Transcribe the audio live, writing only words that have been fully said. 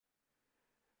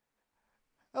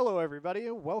Hello, everybody.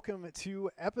 Welcome to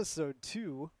episode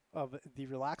 2 of the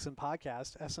Relaxin'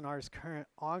 Podcast, SNR's current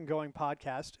ongoing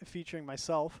podcast featuring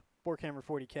myself, Borkhammer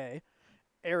 40K,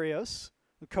 Arios,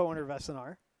 the co-owner of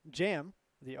SNR, Jam,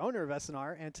 the owner of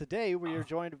SNR, and today we are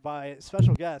joined by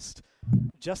special guest,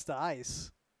 Just the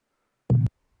Ice.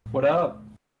 What up?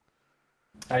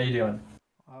 How you doing?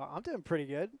 I'm doing pretty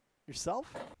good. Yourself?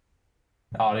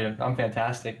 Oh, dude, I'm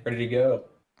fantastic. Ready to go.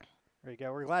 There you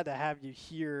go. We're glad to have you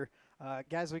here.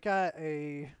 Guys, we got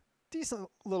a decent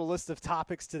little list of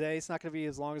topics today. It's not going to be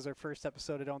as long as our first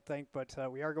episode, I don't think, but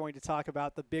we are going to talk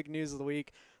about the big news of the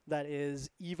week. That is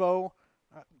Evo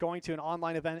going to an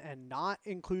online event and not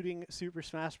including Super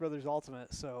Smash Bros.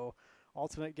 Ultimate. So,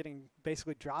 Ultimate getting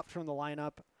basically dropped from the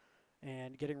lineup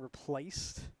and getting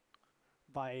replaced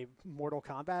by Mortal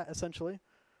Kombat, essentially.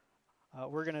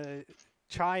 We're going to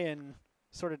try and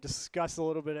sort of discuss a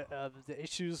little bit of the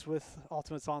issues with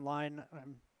Ultimates Online.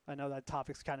 I know that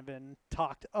topic's kind of been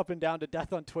talked up and down to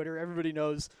death on Twitter. Everybody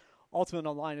knows Ultimate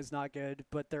Online is not good,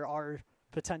 but there are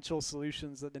potential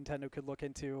solutions that Nintendo could look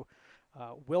into.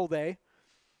 Will they?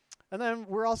 And then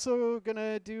we're also going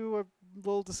to do a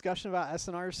little discussion about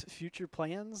SNR's future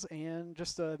plans and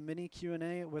just a mini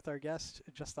Q&A with our guest,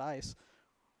 Just Ice.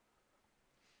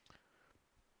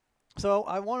 So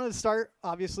I wanted to start,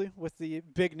 obviously, with the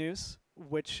big news,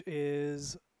 which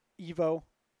is Evo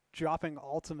dropping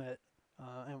Ultimate,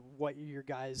 and what your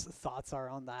guys' thoughts are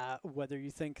on that. Whether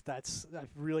you think that's a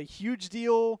really huge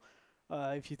deal,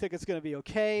 if you think it's going to be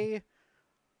okay.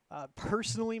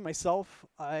 Personally, myself,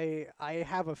 I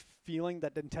have a feeling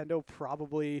that Nintendo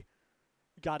probably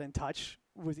got in touch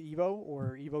with Evo,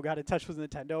 or Evo got in touch with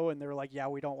Nintendo, and they were like, "Yeah,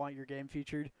 we don't want your game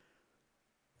featured."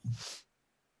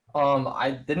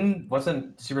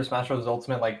 Wasn't Super Smash Bros.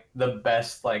 Ultimate like the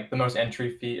best, like the most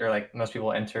entry fee or like most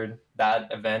people entered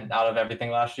that event out of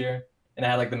everything last year, and it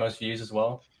had like the most views as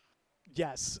well.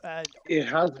 Yes, It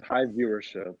has high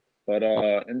viewership, but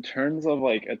in terms of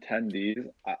like attendees,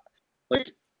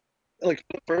 like like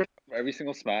the first every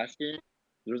single Smash game,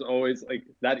 there's always like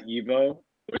that Evo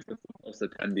always gets the most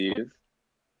attendees.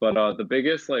 But the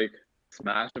biggest like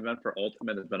Smash event for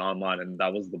Ultimate has been online, and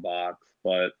that was the box,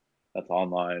 but that's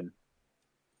online.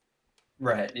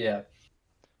 Right. Yeah.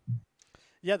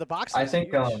 yeah, the box I is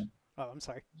think. huge. Oh, I'm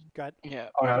sorry. Go ahead. Yeah,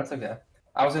 Oh no, it's okay.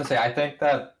 I was gonna say I think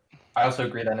that I also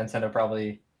agree that Nintendo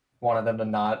probably wanted them to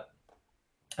not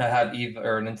have Evo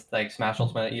or like Smash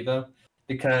Ultimate Evo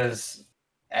because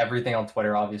everything on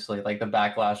Twitter, obviously, like the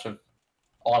backlash of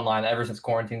online ever since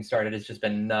quarantine started, has just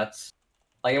been nuts.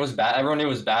 Like it was bad. Everyone knew it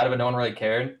was bad, but no one really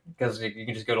cared because you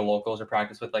can just go to locals or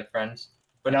practice with like friends.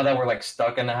 But now that we're like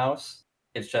stuck in the house,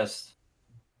 it's just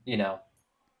you know,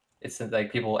 it's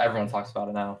like everyone talks about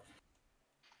it now.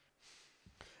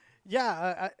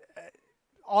 Yeah,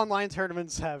 online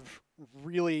tournaments have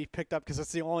really picked up because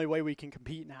it's the only way we can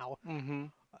compete now, mm-hmm.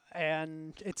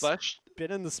 and it's Last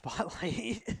been in the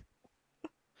spotlight.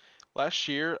 last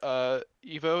year,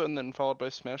 Evo and then followed by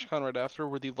SmashCon right after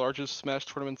were the largest Smash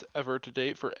tournaments ever to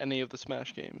date for any of the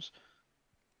Smash games.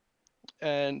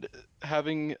 And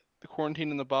having the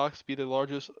Quarantine in the Box be the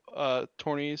largest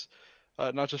tourneys,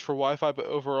 not just for Wi-Fi but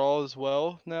overall as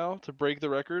well now to break the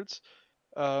records.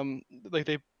 Like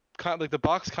they kind of, like the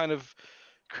box kind of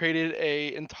created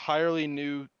a entirely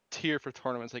new tier for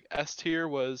tournaments. Like S tier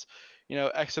was,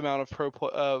 X amount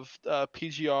of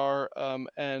PGR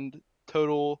and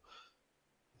total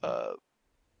uh,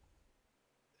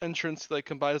 entrance like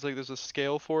combined as like there's a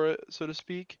scale for it, so to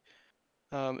speak.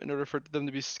 In order for them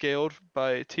to be scaled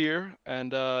by tier,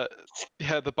 and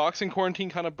yeah, the boxing quarantine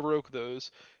kind of broke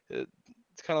those.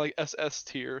 It's kind of like SS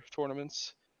tier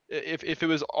tournaments. If it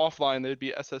was offline, they'd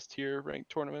be SS tier ranked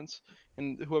tournaments,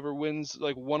 and whoever wins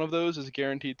like one of those is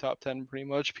guaranteed top 10 pretty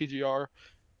much. PGR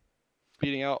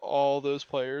beating out all those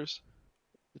players.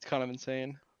 It's kind of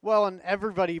insane. Well, and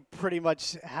everybody pretty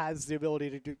much has the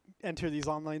ability to enter these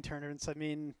online tournaments. I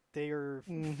mean, they are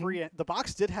Mm-hmm. free. The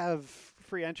box did have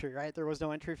free entry, right? There was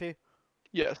no entry fee.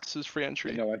 Yes, this is free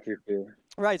entry. No entry fee.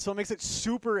 Right, so it makes it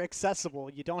super accessible.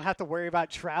 You don't have to worry about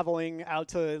traveling out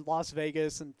to Las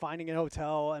Vegas and finding a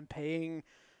hotel and paying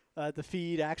the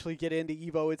fee to actually get into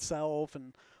Evo itself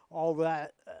and all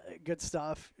that good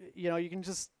stuff. You can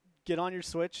just get on your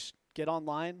Switch, get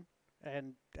online,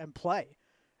 and play.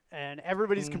 And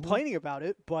everybody's Mm-hmm. complaining about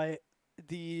it, but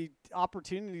the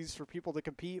opportunities for people to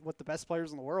compete with the best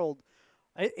players in the world,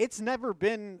 it's never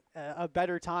been a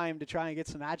better time to try and get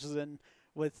some matches in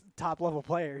with top level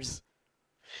players.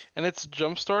 And it's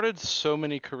jump started so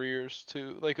many careers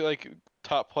too, like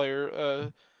top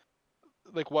player,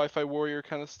 like Wi-Fi warrior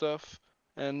kind of stuff.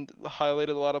 and highlighted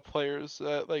a lot of players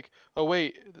that like, oh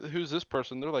wait, who's this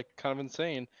person? They're like kind of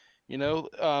insane, you know.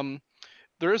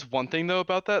 There is one thing though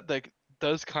about that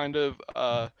does kind of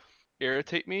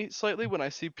irritate me slightly when I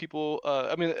see people.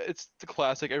 I mean, it's the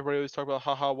classic. Everybody always talk about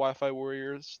haha Wi-Fi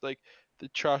warriors, like the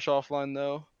trash offline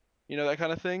though, you know, that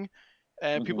kind of thing.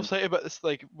 And people Hmm. say about this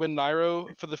like when Nairo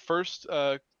for the first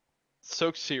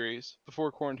Soak series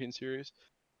before quarantine series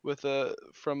with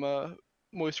from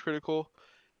Moist Critical.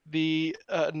 The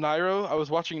Nairo, I was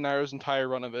watching Nairo's entire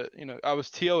run of it. You know, I was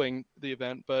TOing the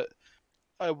event, but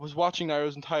I was watching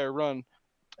Nairo's entire run,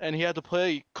 and he had to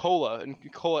play Cola, and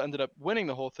Cola ended up winning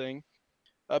the whole thing.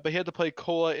 But he had to play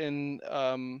Cola in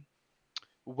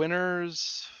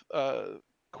winners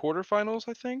quarterfinals,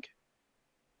 I think,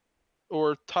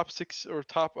 or top six or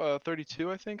top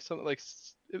 32, I think, something like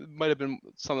it might have been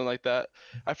something like that.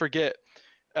 I forget.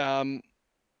 Um,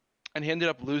 and he ended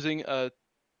up losing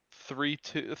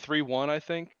 3-2, 3-1, I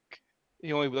think.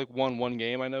 He only like won one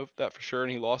game, I know that for sure,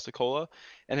 and he lost to Cola.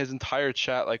 And his entire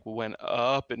chat like went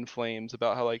up in flames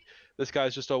about how like this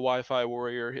guy's just a Wi-Fi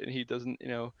warrior and he doesn't, you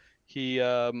know, he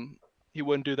he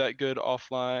wouldn't do that good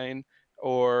offline,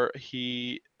 or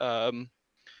he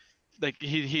like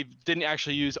he didn't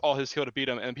actually use all his skill to beat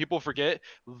him. And people forget,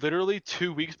 literally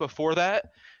 2 weeks before that,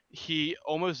 he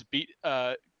almost beat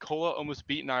Cola almost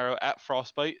beat Nairo at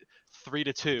Frostbite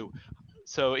 3-2.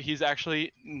 So he's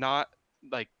actually not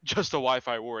like just a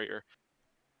Wi-Fi warrior.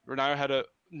 Ronaldo had to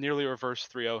nearly reverse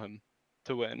 3-0 him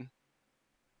to win.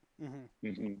 Hmm.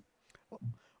 Hmm.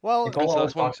 Well, And And Cole so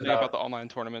always that's one talks thing about about the online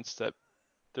tournaments that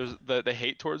there's the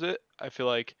hate towards it. I feel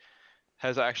like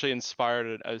has actually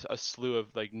inspired a slew of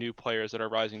like new players that are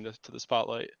rising to the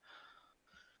spotlight.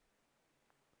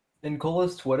 in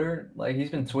Cole's Twitter, like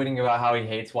he's been tweeting about how he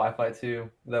hates Wi-Fi too.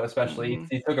 Though especially Hmm.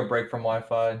 he took a break from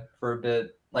Wi-Fi for a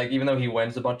bit. Like even though he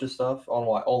wins a bunch of stuff on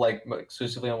like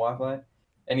exclusively on Wi-Fi,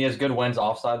 and he has good wins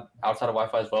outside of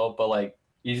Wi-Fi as well. But like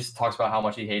he just talks about how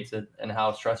much he hates it and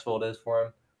how stressful it is for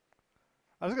him.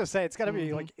 I was gonna say it's got to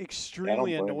be Hmm. like Yeah, I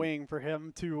don't extremely blame him. annoying for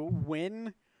him to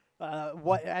win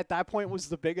what at that point was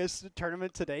the biggest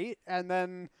tournament to date, and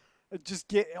then just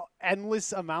get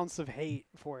endless amounts of hate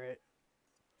for it.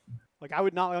 Like I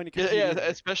would not want to Yeah, compete yeah, either.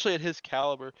 especially at his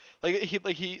caliber. Like he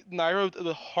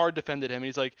Nairo hard defended him.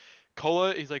 He's like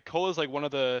Cola's like one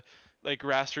of the like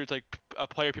grassroots like a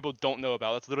player people don't know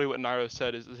about. That's literally what Nairo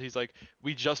said. Is he's like,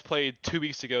 we just played 2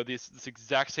 weeks ago this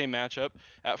exact same matchup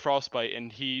at Frostbite,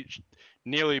 and he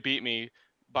nearly beat me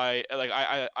by like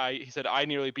I he said I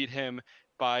nearly beat him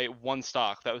by one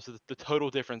stock. That was the total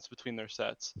difference between their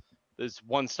sets. There's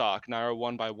one stock. Nairo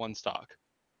won by one stock.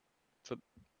 So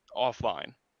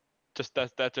offline. Just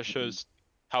that just Hmm. shows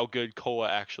how good Cola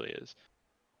actually is.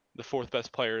 The fourth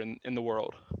best player in the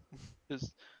world.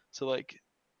 Is so like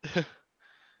it's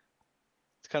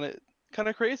kind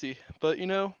of crazy, but you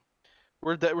know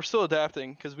we're still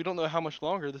adapting because we don't know how much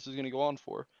longer this is going to go on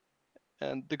for.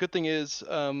 And the good thing is,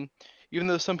 even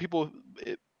though some people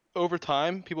over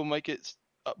time people might get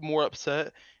more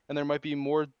upset and there might be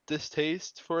more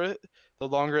distaste for it, the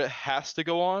longer it has to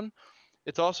go on,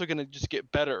 it's also going to just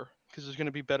get better because there's going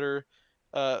to be better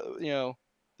you know,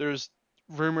 there's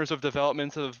rumors of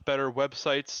developments of better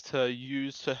websites to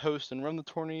use to host and run the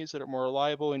tourneys that are more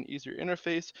reliable and easier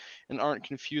interface and aren't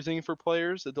confusing for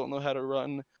players that don't know how to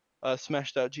run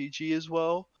Smash.gg as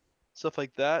well, stuff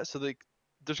like that. So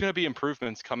there's going to be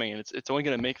improvements coming, and it's only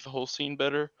going to make the whole scene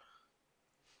better.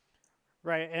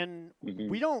 Right, and Hmm.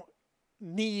 we don't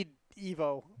need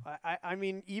Evo. I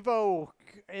mean, Evo,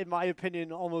 in my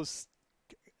opinion, almost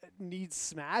needs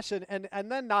Smash, and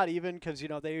then not even because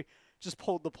they just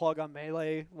pulled the plug on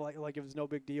Melee like it was no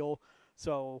big deal.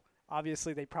 So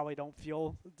obviously they probably don't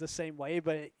feel the same way.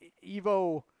 But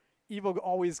Evo, Evo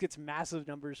always gets massive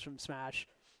numbers from Smash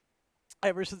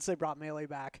ever since they brought Melee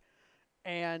back,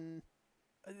 and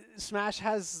Smash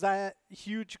has that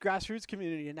huge grassroots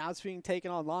community, and now it's being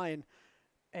taken online,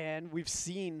 and we've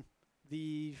seen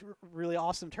the really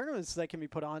awesome tournaments that can be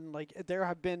put on. Like there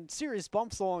have been serious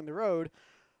bumps along the road,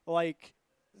 like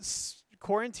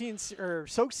quarantine or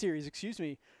Soak series, excuse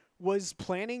me, was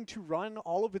planning to run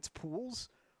all of its pools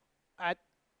at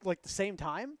like the same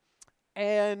time,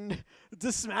 and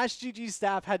the Smash GG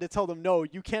staff had to tell them, no,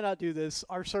 you cannot do this.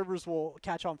 Our servers will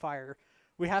catch on fire.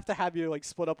 We have to have you like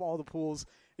split up all the pools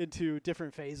into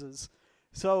different phases.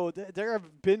 So there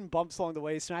have been bumps along the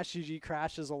way. Smash GG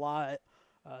crashes a lot.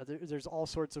 There's all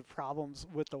sorts of problems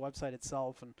with the website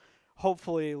itself, and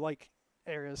hopefully, like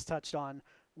Arias touched on,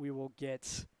 we will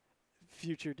get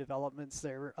future developments.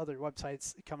 There are other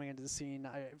websites coming into the scene.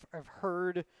 I've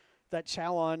heard that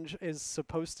Challenge is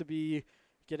supposed to be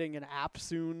getting an app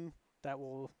soon that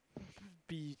will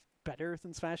be better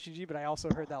than Smash GG, but I also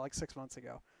heard that like 6 months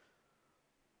ago.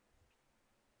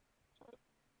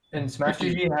 And Smash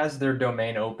GG has their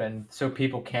domain open, so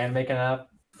people can make an app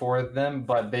for them,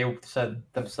 but they said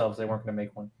themselves they weren't going to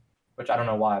make one, which I don't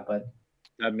know why, but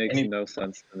That makes Any- no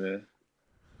sense to me.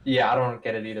 yeah, I don't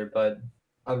get it either, but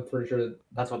I'm pretty sure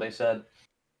that's what they said.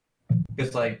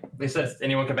 Because like they said,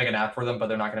 anyone can make an app for them, but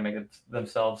they're not going to make it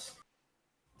themselves.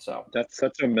 So That's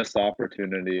such a missed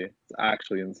opportunity. It's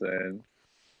actually insane.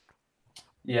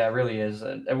 yeah, it really is.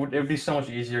 It would be so much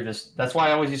easier. Just that's why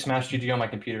I always use Smash GG on my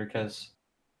computer because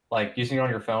like using it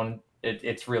on your phone,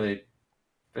 it's really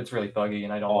buggy,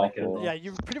 and I don't like it at Awful. all. Yeah,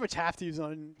 you pretty much have to use it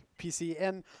on PC.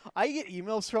 And I get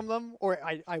emails from them, or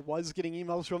I was getting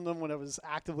emails from them when I was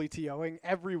actively TOing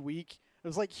every week. It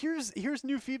was like, here's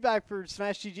new feedback for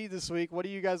Smash GG this week. What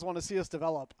do you guys want to see us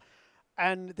develop?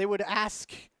 And they would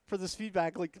ask for this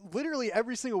feedback like literally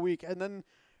every single week. And then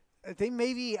they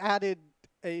maybe added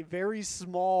a very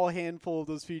small handful of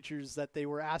those features that they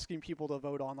were asking people to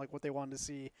vote on, like what they wanted to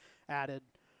see added.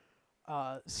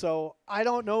 So I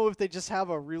don't know if they just have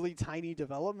a really tiny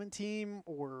development team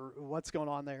or what's going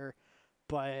on there,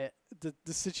 but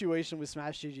the situation with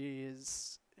Smash GG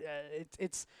is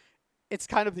it's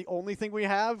kind of the only thing we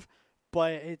have,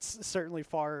 but it's certainly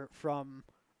far from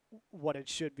what it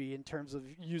should be in terms of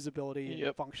usability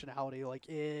Yep. and functionality. Like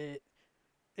it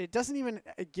doesn't even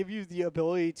give you the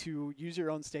ability to use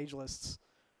your own stage lists,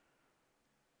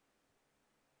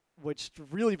 which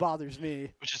really bothers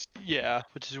me.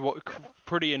 Which is what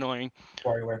pretty annoying.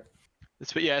 WarioWare.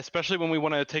 Yeah, especially when we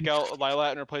want to take out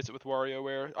Lylat and replace it with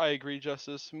WarioWare. I agree,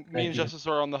 Justice. Me Thank and you. Justice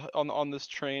are on this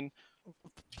train.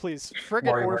 Please, frickin'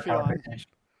 WarioWare Orpheon.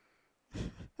 conversation.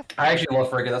 I actually love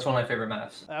Frigate. That's one of my favorite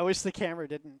maps. I wish the camera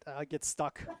didn't get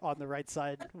stuck on the right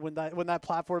side when that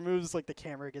platform moves. Like the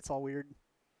camera gets all weird.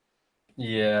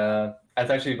 Yeah, that's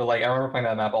actually. But like, I remember playing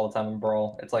that map all the time in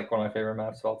Brawl. It's like one of my favorite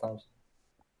maps of all times.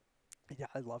 Yeah,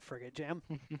 I love Frigate Jam.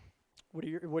 What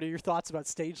are your thoughts about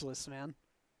stage lists, man?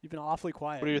 You've been awfully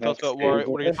quiet. What are your That's thoughts about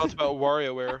stable. What are your thoughts about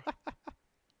WarioWare?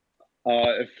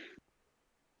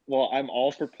 Well, I'm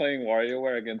all for playing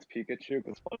WarioWare against Pikachu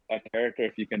because my character,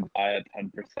 if you can die at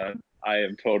 10%, I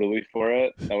am totally for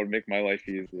it. That would make my life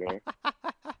easier.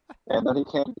 And then he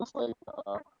can't just like,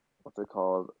 what's it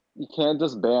called? You can't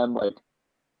just ban like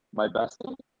my best.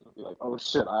 Be like, oh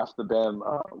shit, I have to ban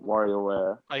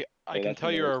WarioWare. I can that's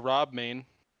tell you're a nice. Rob main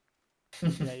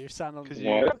Yeah, you're sounding because you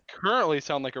What? currently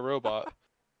sound like a robot.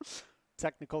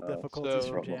 technical Oh, difficulties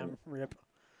so- from Jam. Rip.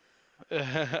 One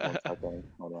second,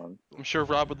 hold on. I'm sure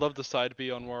Rob would love the side B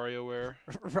on WarioWare.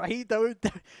 Right?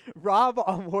 Rob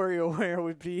on WarioWare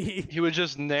would be. He would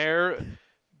just nair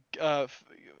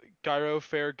Gyro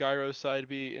fair Gyro side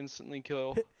B instantly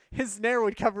kill. His nair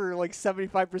would cover like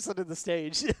 75% of the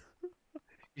stage.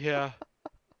 Yeah.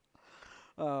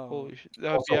 Oh. Holy shit.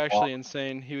 That would Also be actually Rob.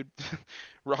 insane. He would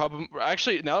Rob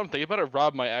actually now that I'm thinking about it,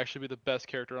 Rob might actually be the best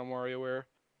character on WarioWare.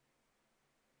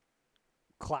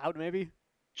 Cloud maybe.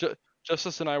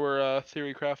 Justice and I were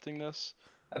theory crafting this.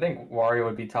 I think Wario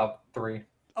would be top 3.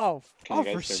 Oh, Can you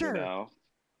for guys hear sure. me now?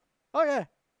 Oh yeah.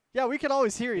 Yeah, we can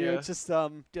always hear you. Yeah. It's just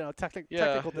Yeah, technical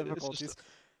it's difficulties. just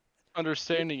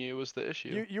understanding you was the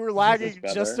issue. You were this lagging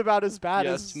better? just about as bad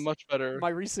Yes, as much better. my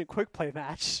recent quick play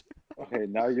match. Okay,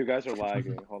 now you guys are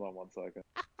lagging. Hold on one second.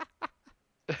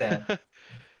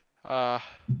 Damn.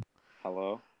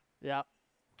 Hello? Yeah.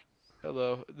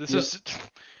 Hello. This Yeah. is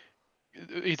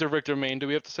either Victor main. Do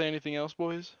we have to say anything else,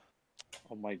 boys?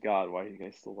 Oh my god, why are you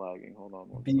guys still lagging? Hold on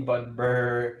one B second. button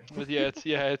burr. But yeah,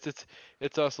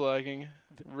 it's us lagging.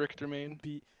 Richter main.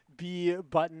 B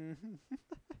button.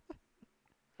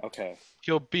 Okay,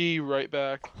 He'll be right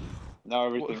back. now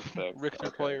everything's fixed. Richter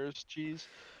Okay. players, jeez.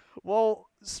 Well,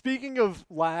 speaking of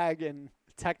lag and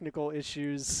technical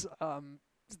issues,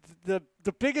 the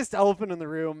biggest elephant in the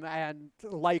room, and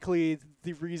likely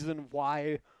the reason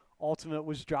why Ultimate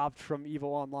was dropped from EVO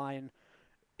Online,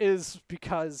 is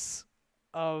because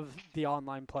of the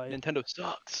online play, Nintendo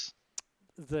sucks.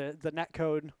 the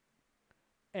netcode,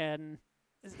 and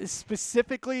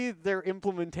specifically their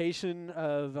implementation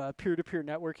of peer-to-peer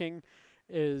networking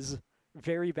is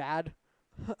very bad.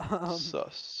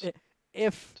 Sus,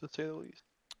 If to say the least.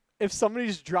 if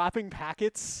somebody's dropping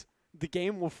packets, the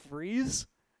game will freeze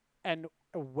and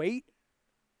wait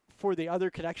for the other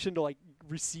connection to like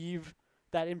receive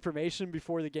that information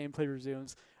before the gameplay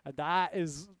resumes. And that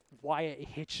is why it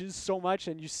hitches so much,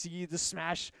 and you see the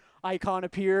Smash icon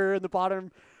appear in the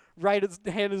bottom right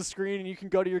hand of the screen, and you can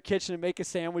go to your kitchen and make a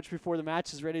sandwich before the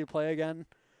match is ready to play again.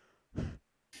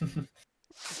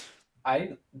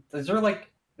 Is there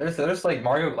like there's like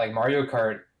Mario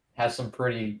Kart has some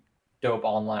pretty dope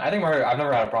online. I think I've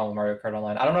never had a problem with Mario Kart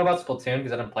Online. I don't know about Splatoon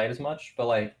because I didn't play it as much, but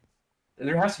like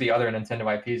there has to be other Nintendo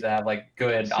IPs that have like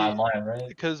good See, online, right?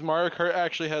 because Mario Kart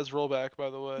actually has rollback,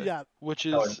 by the way, Yeah, which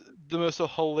Oh, is the most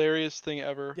hilarious thing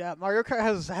ever. yeah. Mario Kart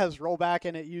has rollback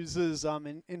and it uses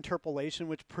interpolation,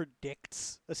 which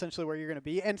predicts essentially where you're going to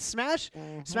be. And Smash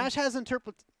has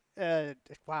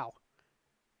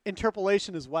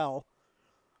interpolation as well,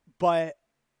 but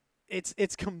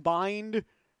it's combined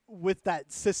with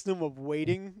that system of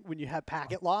waiting when you have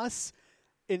packet loss,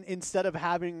 instead of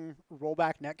having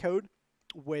rollback netcode,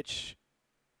 which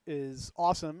is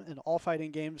awesome, and all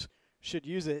fighting games should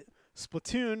use it.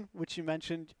 Splatoon, which you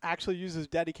mentioned, actually uses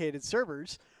dedicated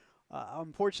servers.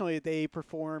 Unfortunately, they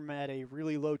perform at a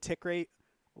really low tick rate,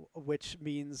 which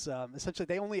means essentially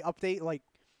they only update like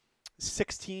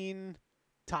 16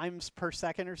 times per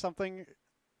second or something.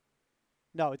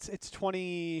 No, it's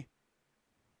 20.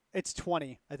 It's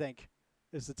 20, I think,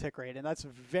 is the tick rate, and that's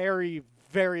very,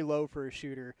 very low for a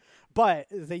shooter. But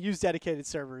they use dedicated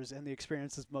servers, and the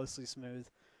experience is mostly smooth.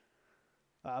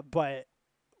 But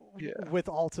Yeah. with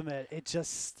Ultimate, it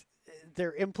just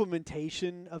their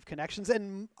implementation of connections,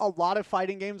 and a lot of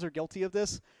fighting games are guilty of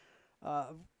this.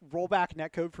 Rollback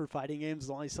netcode for fighting games is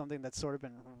only something that's sort of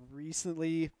been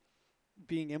recently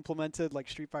being implemented, like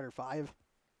Street Fighter V.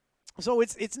 So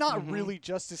it's not really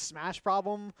just a Smash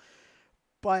problem,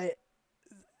 but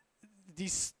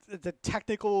the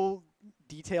technical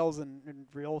details and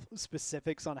real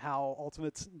specifics on how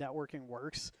Ultimate's networking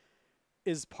works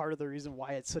is part of the reason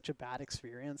why it's such a bad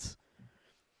experience.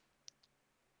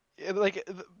 Like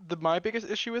my biggest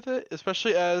issue with it,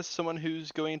 especially as someone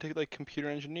who's going into like computer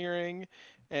engineering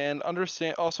and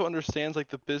understands like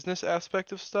the business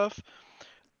aspect of stuff,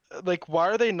 like why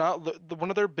are they not one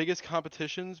of their biggest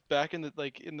competitions back in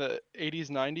the 80s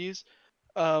 90s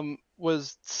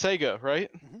was Sega, right?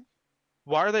 Mhm.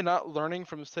 Why are they not learning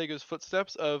from Sega's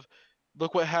footsteps of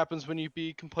look what happens when you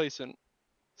be complacent?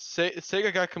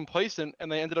 Sega got complacent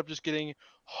and they ended up just getting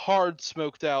hard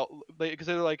smoked out because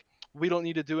they're like, we don't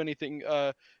need to do anything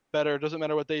better. It doesn't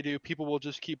matter what they do. People will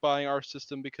just keep buying our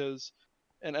system because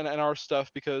and our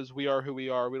stuff because we are who we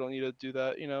are. We don't need to do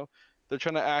that. They're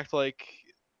trying to act like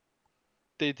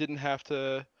they didn't have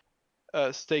to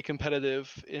stay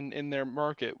competitive in their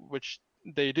market, which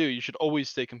they do. You should always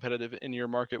stay competitive in your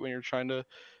market when you're trying to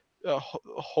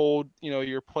hold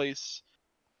your place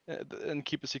and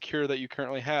keep it secure that you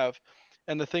currently have.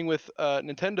 And the thing with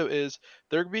Nintendo is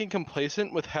they're being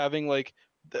complacent with having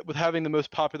the most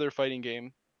popular fighting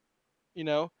game.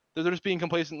 They're just being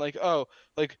complacent, like, oh,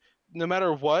 like no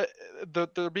matter what,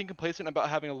 they're being complacent about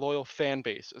having a loyal fan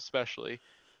base, especially.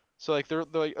 So like they're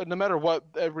like no matter what,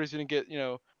 everybody's gonna get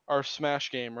our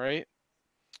Smash game, right?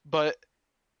 But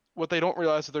what they don't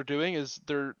realize that they're doing is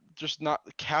they're just not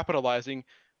capitalizing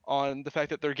on the fact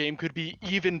that their game could be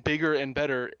even bigger and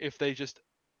better if they just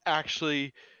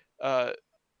actually uh,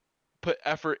 put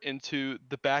effort into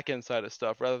the back end side of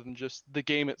stuff rather than just the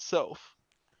game itself.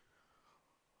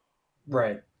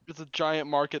 right. It's a giant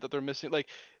market that they're missing. Like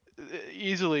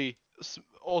easily,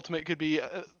 Ultimate could be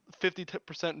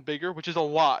 50% bigger, which is a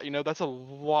lot. That's a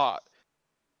lot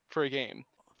for a game.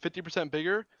 50%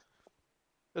 bigger.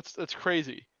 That's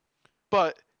crazy.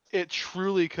 But it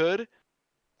truly could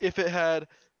if it had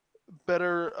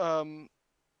better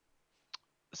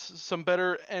some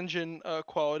better engine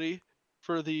quality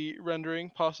for the rendering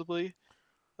possibly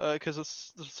because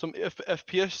there's some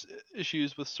FPS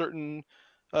issues with certain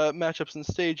matchups and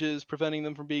stages preventing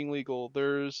them from being legal.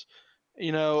 There's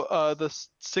the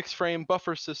 6 frame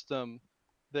buffer system.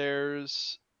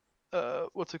 There's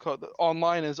what's it called? The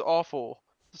online is awful,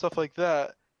 stuff like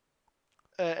that.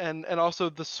 And also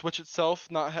the Switch itself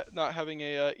not having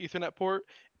a Ethernet port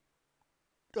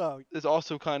Oh, is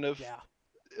also kind of yeah.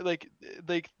 like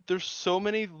there's so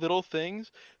many little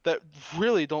things that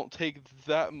really don't take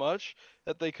that much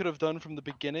that they could have done from the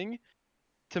beginning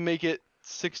to make it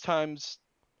 6 times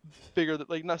bigger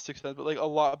like not 6 times but like a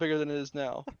lot bigger than it is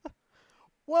now.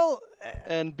 Well,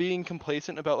 And being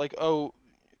complacent about like, oh,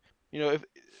 if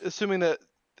assuming that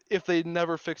if they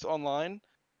never fix online,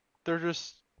 they're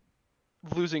just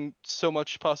losing so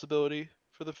much possibility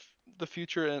for the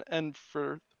future and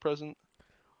for the present.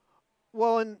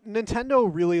 well, and Nintendo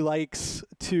really likes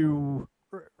to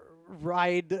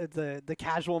ride the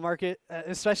casual market,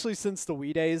 especially since the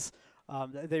Wii days.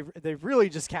 They've really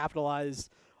just capitalized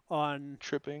on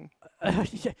Tripping.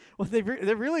 yeah, well, they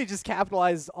really just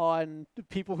capitalized on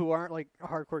people who aren't like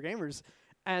hardcore gamers,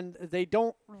 and they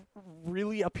don't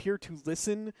really appear to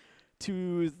listen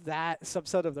to that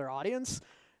subset of their audience.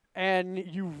 And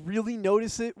you really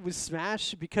notice it with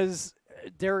Smash because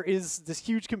there is this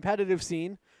huge competitive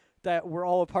scene that we're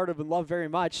all a part of and love very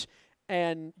much.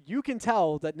 And you can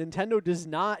tell that Nintendo does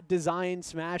not design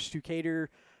Smash to cater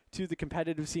to the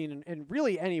competitive scene in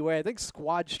really any way. I think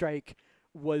Squad Strike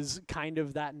was kind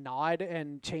of that nod,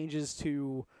 and changes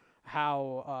to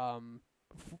how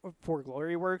For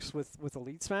Glory works with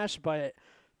Elite Smash, but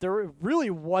there really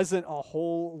wasn't a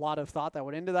whole lot of thought that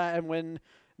went into that. And when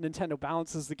Nintendo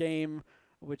balances the game,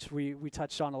 which we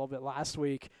touched on a little bit last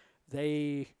week,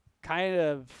 they kind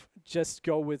of just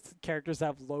go with characters that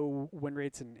have low win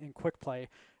rates in quick play,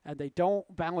 and they don't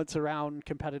balance around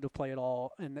competitive play at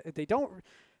all. And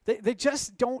they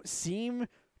just don't seem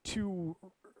to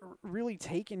really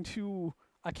take into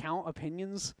account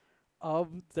opinions of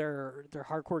their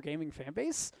hardcore gaming fan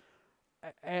base,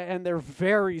 and they're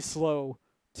very slow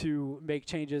to make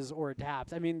changes or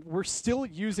adapt. I mean, we're still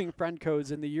using friend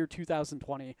codes in the year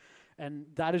 2020, and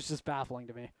that is just baffling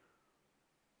to me.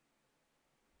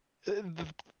 The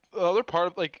other part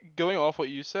of, like, going off what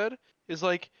you said is,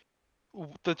 like,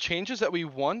 the changes that we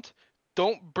want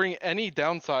don't bring any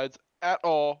downsides at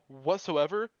all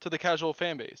whatsoever to the casual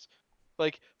fan base.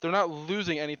 Like, they're not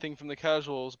losing anything from the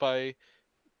casuals by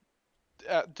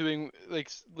doing, like,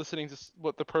 listening to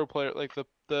what the pro player, like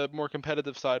the more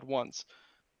competitive side wants.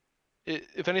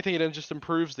 If anything, it just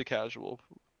improves the casual.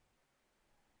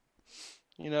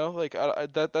 You know, like,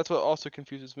 that's what also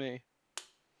confuses me.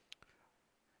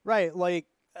 Right, like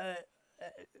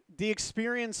the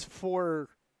experience for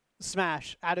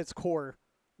Smash at its core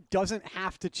doesn't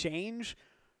have to change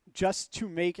just to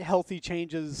make healthy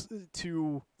changes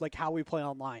to like how we play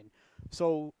online.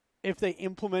 So if they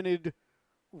implemented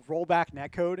rollback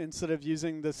netcode instead of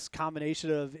using this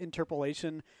combination of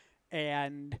interpolation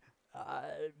and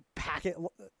packet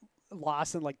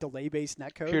loss and like delay based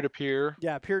netcode, Peer to peer.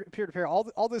 yeah, peer to peer,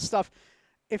 all this stuff.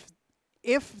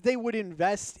 If they would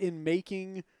invest in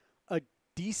making a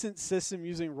decent system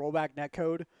using rollback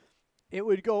netcode, it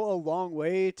would go a long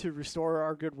way to restore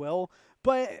our goodwill.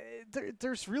 But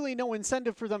there's really no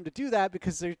incentive for them to do that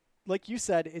because they're, like you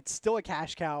said, it's still a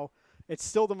cash cow. It's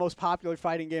still the most popular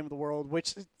fighting game of the world,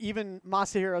 which even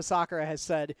Masahiro Sakura has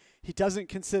said he doesn't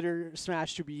consider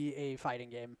Smash to be a fighting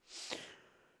game.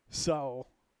 So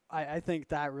I think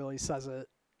that really says it.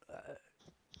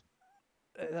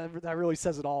 That really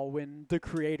says it all when the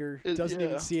creator doesn't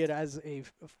even see it as a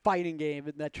fighting game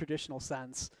in that traditional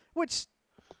sense, which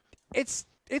it's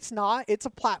not. It's a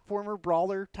platformer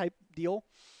brawler type deal,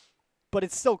 but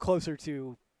it's still closer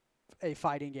to a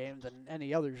fighting game than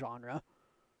any other genre.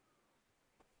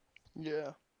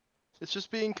 Yeah. It's just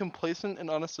being complacent and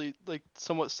honestly, like,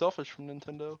 somewhat selfish from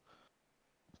Nintendo.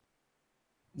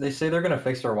 They say they're gonna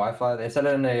fix their Wi-Fi. They said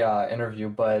it in a interview,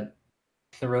 but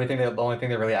the only thing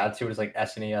they really add to it is like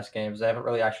SNES games. They haven't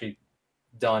really actually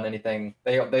done anything.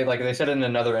 They said in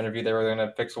another interview they were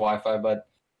gonna fix Wi-Fi, but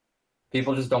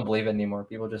people just don't believe it anymore.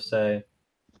 People just say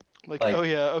Like, Like- oh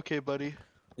yeah, okay, buddy.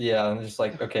 yeah, I'm just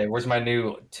like, okay, where's my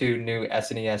two new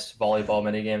SNES volleyball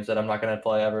mini games that I'm not gonna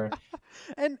play ever?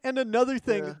 And another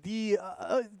thing,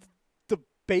 Yeah. the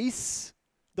base,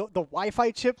 the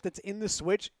Wi-Fi chip that's in the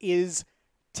Switch is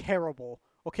terrible.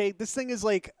 Okay, this thing is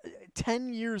like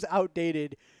 10 years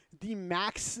outdated. The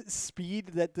max speed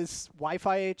that this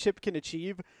Wi-Fi chip can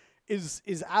achieve is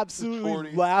absolutely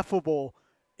 40. laughable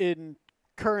in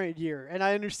current year. And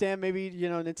I understand maybe,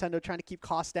 Nintendo trying to keep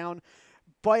costs down,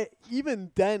 but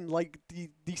even then, like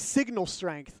the signal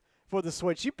strength for the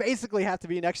Switch, you basically have to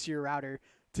be next to your router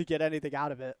to get anything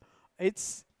out of it.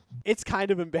 It's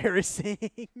kind of embarrassing,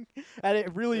 and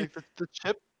it really Like, the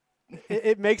chip.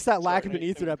 it makes that lack of Sorry, an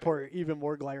Nate, Ethernet port even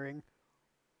more glaring.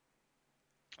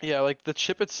 Yeah, like the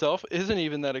chip itself isn't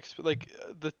even that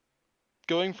the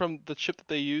going from the chip that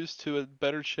they use to a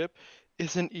better chip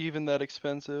isn't even that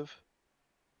expensive.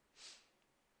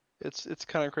 It's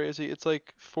kind of crazy. It's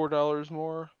like $4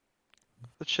 more.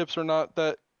 The chips are not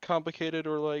that complicated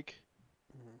or like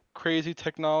crazy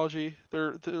technology.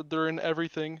 They're in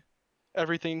everything.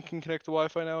 Everything can connect to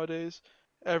Wi-Fi nowadays.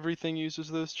 Everything uses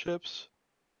those chips.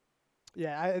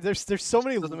 Yeah, there's so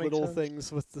many Doesn't make little sense.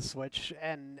 things with the Switch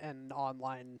and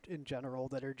online in general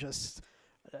that are just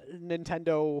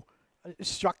Nintendo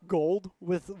struck gold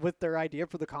with their idea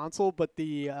for the console, but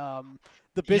the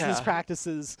business Yeah.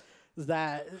 practices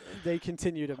that they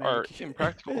continue to Are make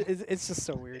impractical. it's just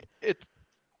so weird.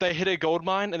 They hit a gold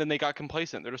mine and then they got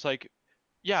complacent. They're just like,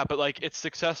 yeah, but like it's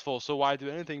successful, so why do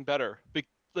anything better?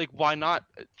 Like, why not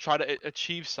try to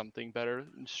achieve something better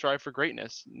and strive for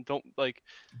greatness? And don't like,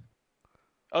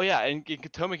 oh yeah, and in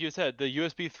Potomac you said the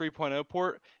USB 3.0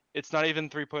 port, it's not even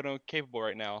 3.0 capable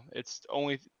right now. It's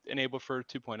only enabled for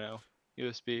 2.0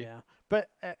 USB. Yeah, but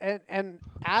and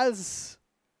as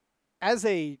as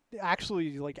a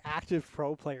actually like active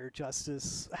pro player,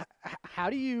 Justice, how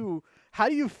do you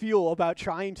feel about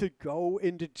trying to go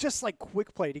into just like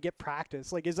quick play to get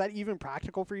practice? Like, is that even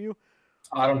practical for you?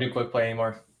 I don't do quick play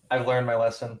anymore. I've learned my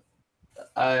lesson.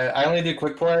 I only do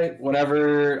quick play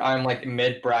whenever I'm like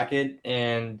mid bracket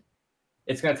and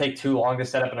it's gonna take too long to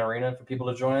set up an arena for people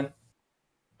to join.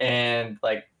 And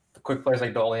like the quick play is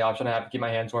like the only option I have to keep my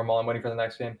hands warm while I'm waiting for the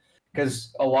next game.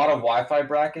 Because a lot of Wi-Fi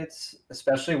brackets,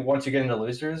 especially once you get into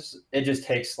losers, it just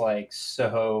takes like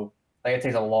it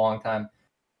takes a long time.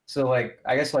 So like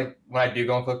I guess like when I do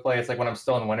go on quick play, it's like when I'm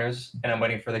still in winners and I'm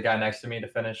waiting for the guy next to me to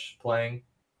finish playing.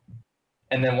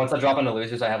 And then once I drop into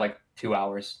losers, I have like 2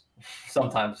 hours.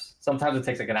 Sometimes it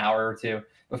takes like an hour or two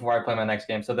before I play my next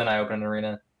game. So then I open an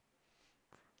arena.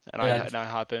 And Yeah. I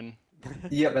hop in.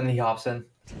 Yep, and he hops in.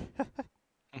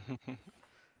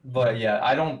 But yeah,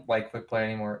 I don't like quick play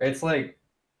anymore. It's like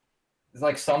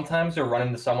sometimes you'll run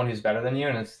into someone who's better than you,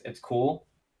 and it's cool.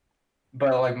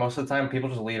 But like most of the time, people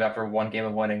just leave after one game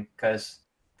of winning because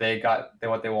they got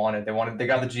what they wanted. They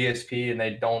got the GSP, and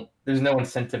they don't. There's no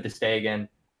incentive to stay again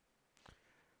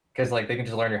because like they can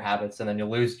just learn your habits, and then you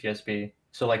lose GSP.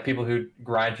 So like people who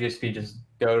grind GSP just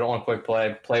go on quick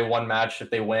play one match. If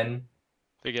they win,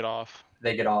 They get off.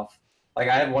 they get off. Like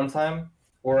I had one time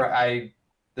where it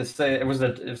was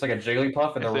like a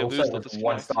Jigglypuff, and If the they rule lose, set they'll was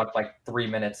one disconnect. stock like 3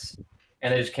 minutes,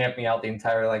 and they just camped me out the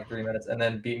entire like 3 minutes, and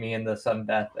then beat me in the sudden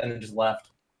death, and then just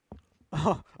left.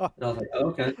 Oh, And I was like, oh,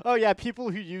 okay, oh yeah, people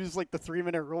who use like the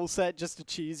 3-minute rule set just to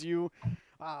cheese you.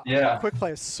 yeah, Quick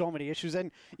play has so many issues,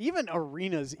 and even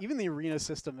arenas, even the arena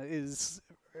system is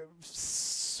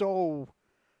so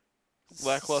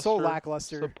Lackluster. so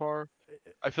lackluster. Subpar.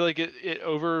 I feel like it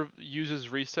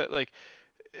overuses reset. Like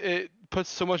it puts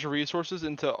so much resources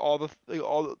into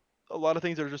a lot of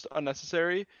things that are just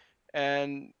unnecessary,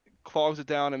 and clogs it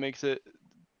down and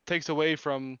takes away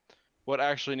from what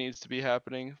actually needs to be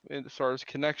happening as far as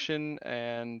connection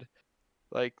and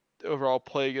like overall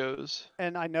play goes,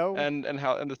 And I know, and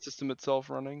the system itself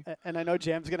running. and I know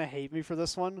Jam's gonna hate me for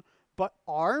this one, but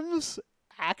ARMS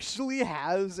actually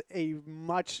has a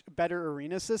much better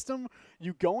arena system.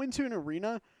 You go into an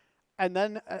arena, and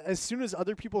then as soon as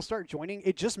other people start joining,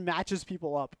 it just matches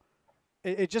people up.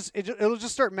 It'll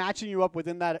just start matching you up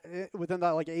within that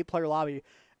like 8-player lobby,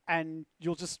 and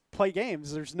you'll just play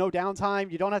games. There's no downtime.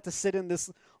 You don't have to sit in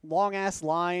this long ass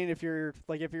line if you're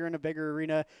in a bigger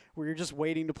arena where you're just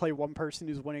waiting to play one person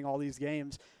who's winning all these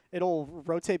games. It'll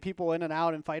rotate people in and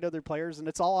out and fight other players, and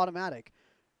it's all automatic.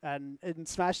 And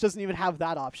Smash doesn't even have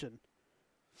that option.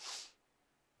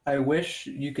 I wish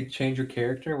you could change your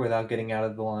character without getting out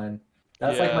of the line.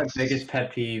 That's like my Yes. biggest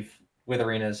pet peeve with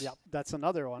arenas. Yep, that's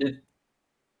another one.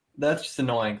 That's just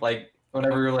annoying. Like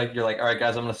whenever you're like, all right,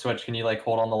 guys, I'm gonna switch. Can you like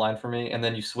hold on the line for me? And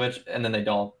then you switch, and then they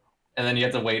don't, and then you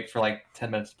have to wait for like 10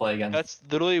 minutes to play again. That's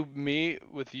literally me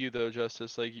with you though,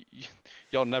 Justice. Like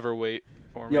y'all never wait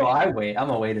for me. Yo, I wait. I'm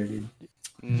a waiter, dude.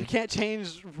 You can't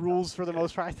change rules for the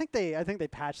most part. I think they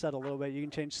patched that a little bit. You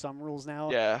can change some rules now.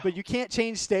 Yeah. But you can't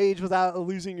change stage without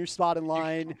losing your spot in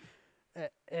line.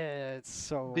 It's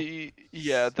so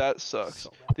That sucks.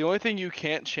 so bad. The only thing you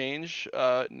can't change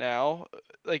now,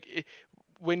 like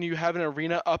when you have an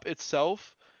arena up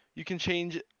itself, you can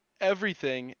change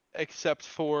everything except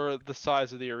for the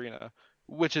size of the arena,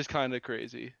 which is kind of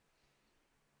crazy.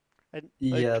 And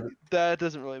Yeah, That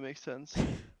doesn't really make sense.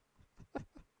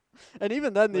 and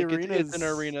even then, the Like, arena it's is an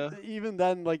arena. Even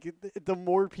then, like the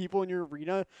more people in your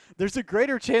arena, there's a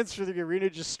greater chance for the arena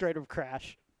to just straight up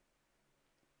crash.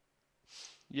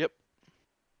 Yep.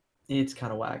 it's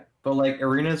kind of whack. But like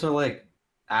arenas are like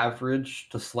average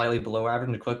to slightly below average,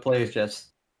 and quick play is just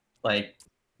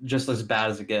as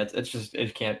bad as it gets.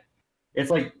 It can't. It's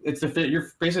like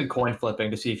you're basically coin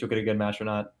flipping to see if you'll get a good match or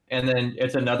not, and then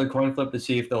it's another coin flip to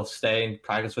see if they'll stay and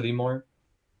practice with you more.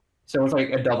 So it's like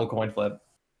a double coin flip.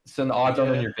 So the odds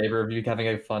aren't in Yeah. your favor of you having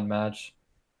a fun match.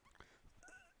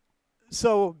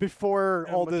 So before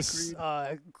Yeah, all much this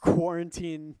agreed.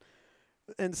 quarantine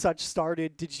and such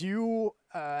started, did you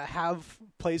have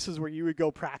places where you would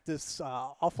go practice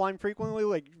offline frequently,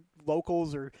 like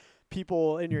locals or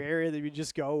people in your area that you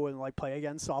just go and like play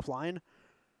against offline?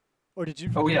 Or did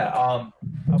you? Oh yeah.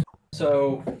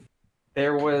 So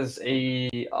there was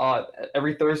every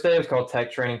Thursday. It was called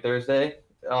Tech Training Thursday.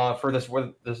 For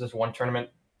there's this one tournament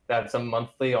that's a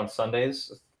monthly on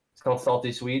Sundays. It's called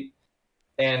Salty Sweet,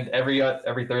 and every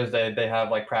Thursday they have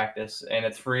like practice, and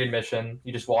it's free admission.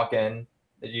 You just walk in.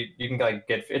 You can like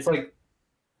get. It's like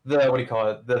what do you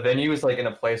call it? The venue is like in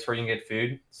a place where you can get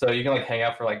food, so you can like hang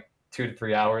out for like 2 to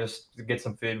 3 hours to get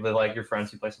some food with like your friends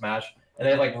who play Smash. And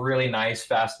they have like really nice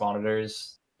fast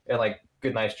monitors and like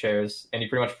good, nice chairs, and you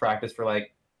pretty much practice for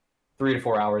like 3 to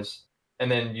 4 hours,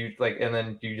 and then you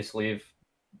just leave.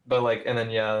 But like, and then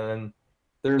yeah, and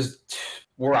then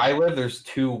where I live, there's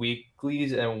 2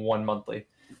 weeklies and 1 monthly.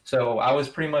 So I was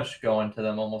pretty much going to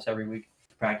them almost every week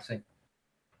practicing.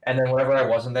 And then whenever I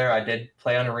wasn't there, I did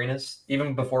play on arenas.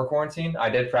 Even before quarantine, I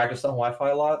did practice on Wi-Fi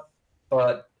a lot.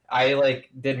 But I like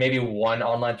did maybe one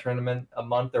online tournament a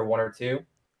month or one or two.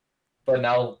 But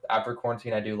now after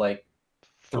quarantine, I do like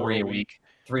 4 3 a week,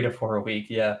 3 to 4 a week.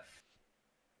 Yeah,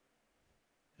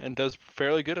 and does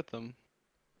fairly good at them.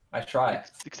 I try.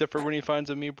 Except for when he finds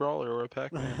a Mii Brawler or a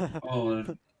Pac-Man. Oh,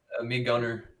 me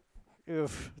Gunner.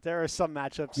 Oof, there are some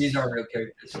matchups These aren't real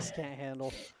characters. just can't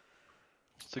handle.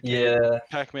 It's okay. Yeah,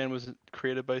 Pac-Man was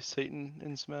created by Satan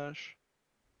in Smash.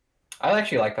 I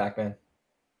actually like Pac-Man.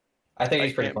 I think I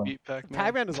he's pretty can't fun. beat Pac-Man.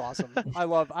 Pac-Man is awesome. I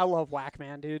love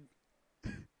Whack-Man, dude.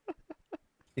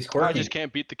 He's I quirky. just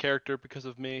can't beat the character because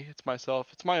of me. It's myself.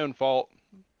 It's my own fault.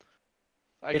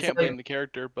 I It's can't like- blame the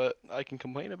character, but I can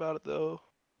complain about it though.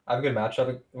 I have a good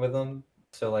matchup with him,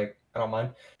 so like I don't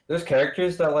mind. There's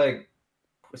characters that like,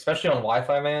 especially on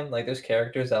Wi-Fi, man. Like there's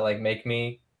characters that like make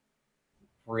me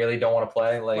really don't want to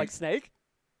play. Like Snake?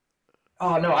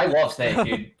 Oh no, I love Snake,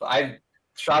 dude. I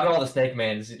shout out all the Snake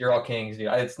mans. You're all kings,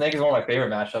 dude. Snake is one of my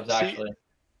favorite matchups, See- actually.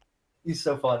 He's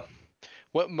so fun.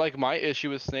 What like my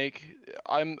issue with Snake,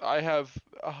 I have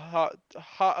a hot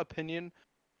opinion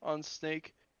on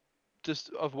Snake,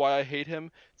 just of why I hate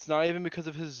him. It's not even because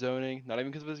of his zoning, not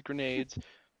even because of his grenades.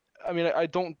 I mean, I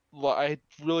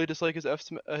really dislike his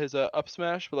up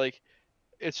smash, but like,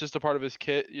 it's just a part of his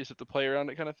kit. You just have to play around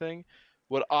it, kind of thing.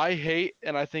 What I hate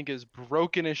and I think is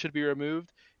broken and should be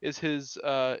removed is his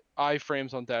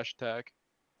iframes on dash attack.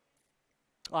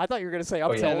 Oh, I thought you were gonna say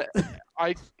up Oh, yeah.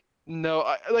 tilt.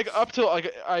 No, like up till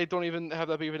like I don't even have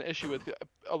that big of an issue with.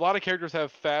 A lot of characters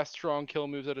have fast, strong kill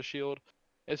moves at a shield.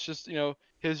 It's just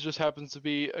his just happens to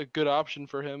be a good option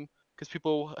for him because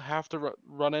people have to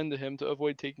run into him to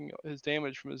avoid taking his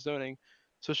damage from his zoning.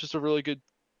 So it's just a really good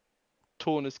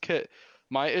tool in his kit.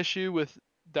 My issue with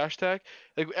dash attack,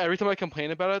 like every time I complain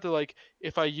about it, they're like,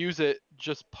 if I use it,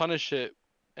 just punish it,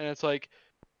 and it's like,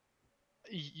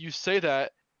 you say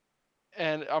that,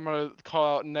 and I'm gonna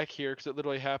call out Neck here because it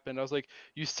literally happened. I was like,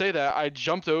 you say that, I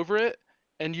jumped over it,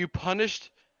 and you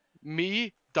punished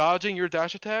me dodging your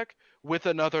dash attack with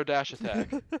another dash attack.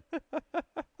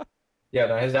 Yeah,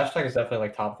 no, his dash attack is definitely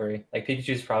like top 3. Like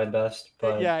Pikachu's probably the best,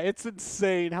 but Yeah, it's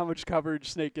insane how much coverage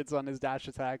Snake gets on his dash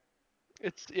attack.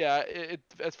 It's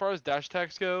as far as dash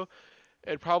attacks go,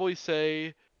 I'd probably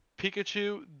say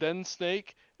Pikachu, then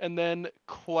Snake, and then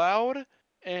Cloud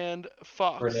and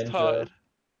Fox Greninja. tied.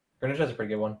 Greninja's a pretty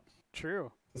good one.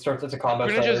 True. It's a combo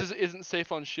Greninja's setter. isn't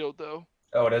safe on Shield though,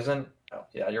 Oh, it isn't? Oh,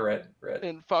 yeah, you're right. Right.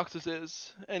 and Fox's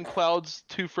is, and Cloud's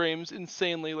 2 frames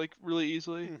insanely, like really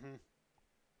easily,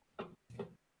 Hmm.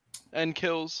 and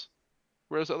kills,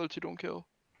 whereas the other 2 don't kill.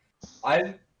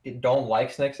 I don't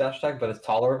like Snake's dash attack, but it's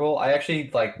tolerable. I actually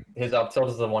like his up tilt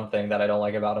is the one thing that I don't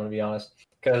like about him, to be honest.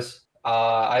 Because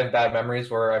I have bad memories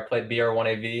where I played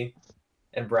BR1AV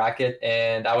in bracket,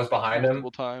 and I was behind him,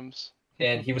 Multiple times.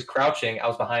 and he was crouching. I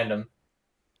was behind him,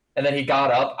 and then he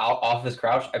got up off of his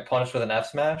crouch. I punished with an F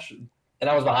smash, and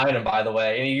I was behind him, by the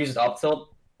way. And he used his up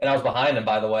tilt, and I was behind him,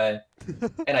 by the way,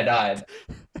 and I died.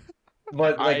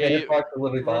 But like, I his Fox was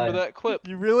literally Remember behind. that clip?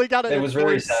 You really gotta It was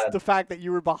really enforce sad. the fact that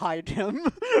you were behind him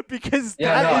because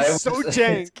Yeah, that no, is it was so just-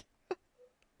 jank.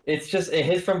 It's just it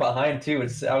hit from behind too.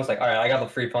 I was like, all right, I got the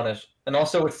free punish, and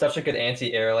also it's such a good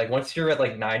anti-air. Like once you're at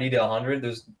like 90 to 100,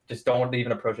 there's just don't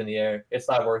even approach in the air. It's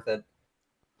not worth it.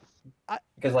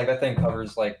 Because like that thing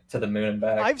covers like to the moon and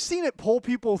back. I've seen it pull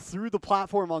people through the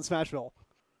platform on Smashville.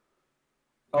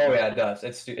 Oh yeah, it does.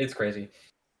 It's crazy.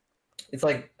 It's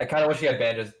like I kind of wish he had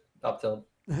bandages up tilt.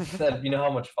 You know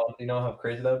how much fun. You know how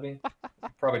crazy that would be.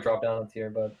 Probably drop down a tier,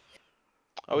 but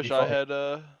I It'd wish be I fun.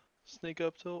 had Snake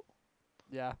up tilt.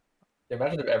 Yeah. yeah,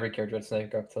 imagine if every character had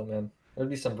Snake up tilt, man. There'd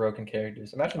be some broken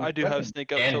characters. Imagine. I do have imagine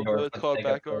Snake up tilt, Ganondorf but it's with called Snake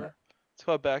up back tilt. air. It's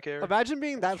called back air. Imagine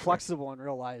being that true. flexible in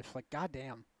real life. Like,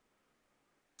 goddamn.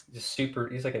 Just super.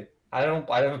 He's like a. I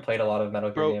haven't played a lot of Metal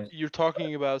Gear Bro, games. you're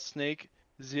talking about Snake.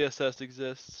 ZSS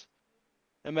exists.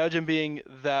 Imagine being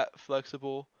that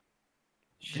flexible.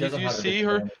 She Do doesn't you have a see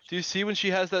her? disadvantage. Do you see when she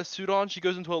has that suit on? She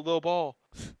goes into a little ball.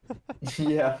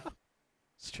 Yeah.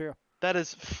 It's true. That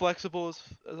is flexible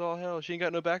as all hell. She ain't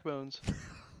got no backbones.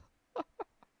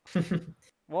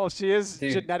 Well, she is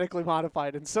Dude. genetically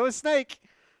modified, and so is Snake.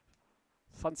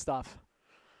 Fun stuff.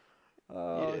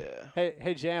 Yeah.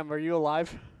 Hey, Jam, are you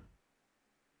alive?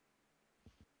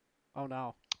 Oh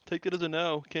no. Take it as a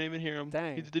no. Can't even hear him.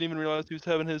 Dang. He didn't even realize he was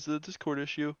having his Discord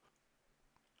issue.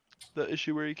 The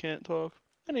issue where he can't talk.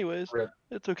 Anyways, Rip.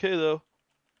 it's okay though.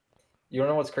 You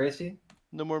wanna know what's crazy?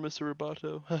 No more Mr.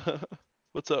 Roboto.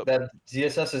 What's up? That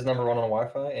ZSS is number 1 on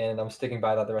Wi-Fi, and I'm sticking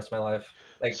by that the rest of my life.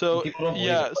 Like So people don't believe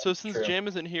it, yeah, but so it's since true. Jam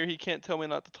isn't here, he can't tell me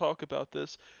not to talk about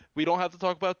this. We don't have to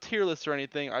talk about tier lists or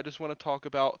anything. I just want to talk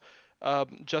about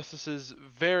Just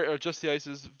the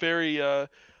Ice's very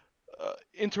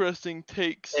interesting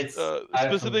takes, I have some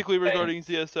specifically things. regarding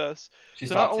ZSS. She's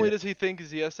So not top only tier. does he think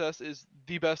ZSS is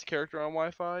the best character on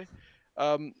Wi-Fi,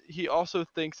 he also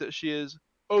thinks that she is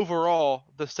overall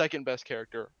the second best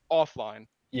character offline.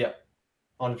 Yeah,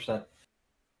 100%.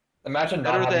 Imagine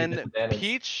not Better having a than disadvantage.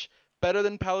 Peach, better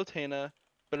than Palutena,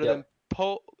 better than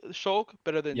Yep, Shulk,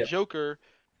 better than yep, Joker,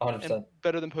 and 100%.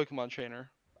 better than Pokemon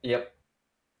Trainer. Yep.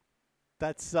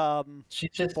 That's She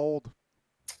just bold.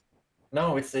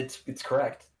 no, it's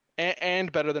correct.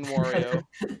 And better than Wario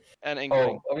and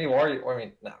Inkling. Oh, I mean Wario. I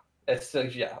mean no, it's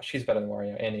yeah, she's better than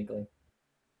Wario and Inkling.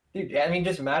 Dude, I mean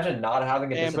just imagine not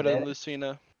having a And better than disadvantage.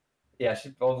 Lucina. Yeah,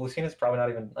 Lucina's probably not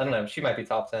even. I don't know. She might be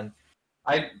top 10.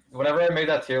 Whenever I made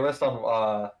that tier list on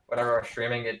whenever I was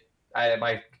streaming it,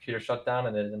 my computer shut down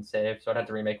and it didn't save, so I'd have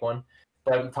to remake one.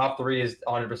 But top 3 is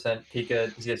 100%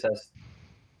 Pika, ZSS,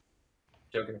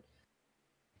 Joker,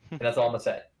 and that's all I'm gonna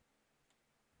say.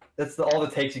 That's all the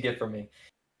takes you get from me.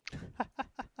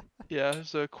 Yeah,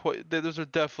 so those are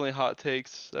definitely hot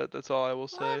takes. That's all I will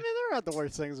say. Well, I mean, they're not the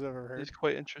worst things I've ever heard. It's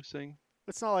quite interesting.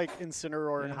 It's not like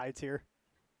Incineroar in Yeah. high tier.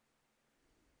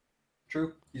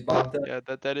 True, he's bottom 10. Yeah,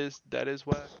 that is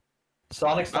whack.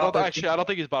 Sonic's I top don't 13. I don't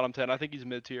think he's bottom 10. I think he's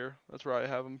mid tier. That's where I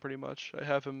have him pretty much. I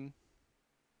have him.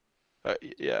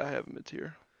 Yeah, I have him mid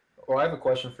tier. Well, I have a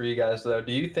question for you guys though.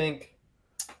 Do you think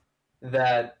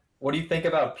that what do you think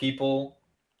about people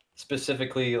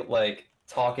specifically like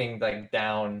talking like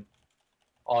down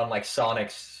on like Sonic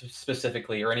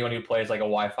specifically, or anyone who plays like a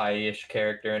Wi-Fi-ish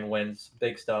character and wins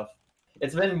big stuff?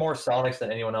 It's been more Sonics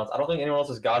than anyone else. I don't think anyone else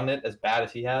has gotten it as bad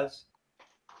as he has.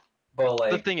 But The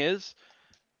like, thing is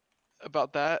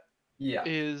about that yeah,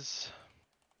 is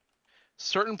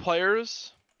certain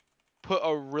players put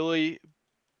a really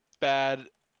bad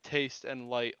taste and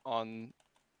light on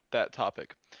that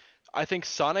topic. I think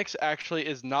Sonics actually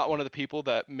is not one of the people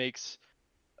that makes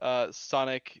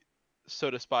Sonic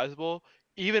so despisable.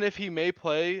 Even if he may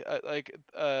play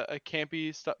a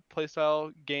campy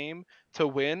playstyle game to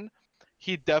win,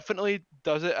 he definitely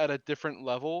does it at a different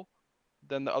level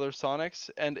than the other Sonics.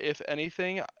 And if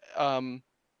anything,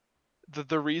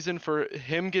 the reason for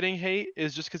him getting hate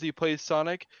is just because he plays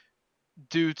Sonic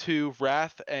due to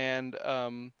Wrath and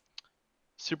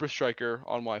Super Striker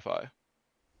on Wi-Fi.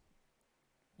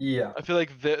 yeah, I feel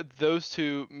like those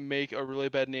two make a really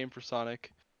bad name for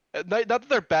Sonic. Not that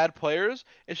they're bad players,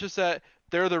 it's just that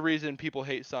they're the reason people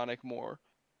hate Sonic more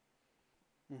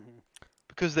Mm-hmm.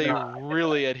 because they Nah,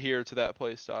 really adhere to that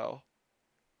play style.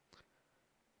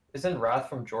 isn't Wrath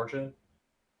from Georgia?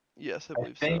 Yes, I I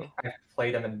believe think so. I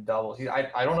played him in doubles.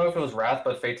 I don't know if it was Wrath,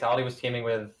 but Fatality was teaming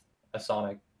with a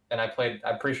Sonic, and I played.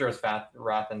 I'm pretty sure it was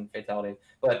Wrath and Fatality,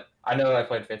 but I know I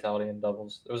played Fatality in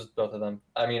doubles. It was both of them.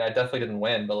 I mean, I definitely didn't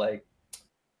win, but like,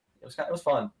 it was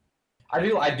fun. I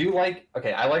do like.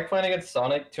 Okay, I like playing against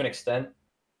Sonic to an extent.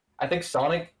 I think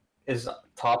Sonic is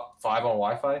top 5 on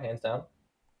Wi-Fi, hands down,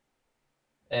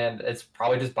 and it's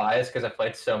probably just biased because I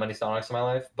played so many Sonics in my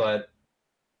life, but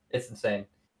it's insane.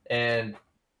 And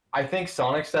I think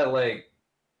Sonics that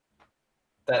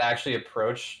actually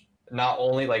approach not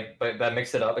only like but that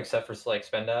mix it up except for like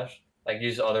spin dash, like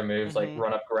use other moves like Mhm.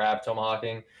 run up grab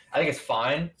tomahawking. I think it's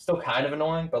fine, still kind of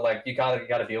annoying, but like you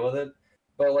gotta deal with it.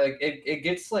 But like it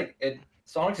gets like it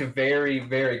Sonic's very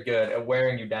very good at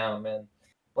wearing you down, man.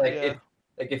 Like Yeah,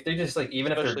 if they just like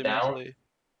even if they're especially down, mentally.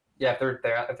 yeah, if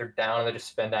they're down and they're just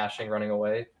spin dashing running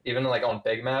away, even like on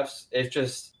big maps, it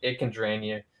can drain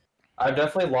you. I've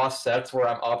definitely lost sets where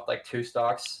I'm up like 2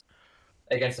 stocks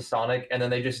against the Sonic, and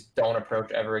then they just don't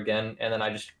approach ever again, and then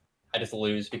I just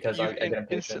lose because You've I get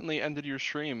impatient. instantly ended your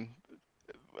stream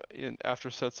after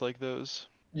sets like those.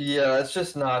 Yeah, it's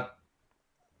just not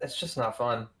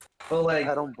fun. But like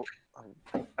I don't.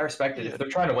 I respect it. Yeah, If they're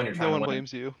trying to win, you're no trying to one win.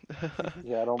 blames you.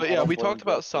 Yeah, I don't. But I yeah, don't we blame talked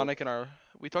about Justice. Sonic in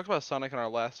our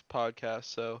last podcast.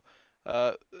 So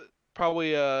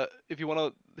probably if you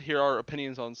want to hear our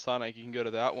opinions on Sonic, you can go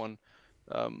to that one.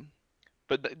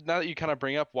 But now that you kind of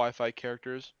bring up Wi-Fi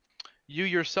characters, you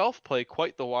yourself play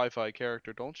quite the Wi-Fi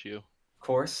character, don't you? Of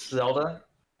course, Zelda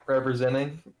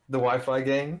representing the Wi-Fi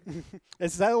gang.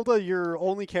 Is Zelda your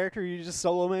only character you just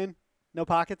solo main? No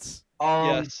pockets?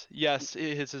 Um, Yes, it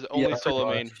is his yeah, only pretty solo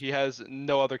main. much. He has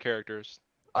no other characters.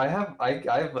 I have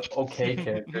okay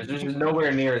characters. There's just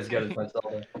nowhere near as good as my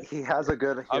Zelda. He has a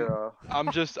good hero. I'm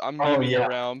Oh, memeing yeah.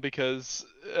 around because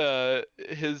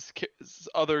his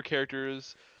other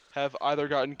characters have either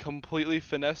gotten completely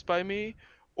finessed by me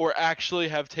or actually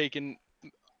have taken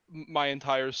my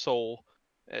entire soul.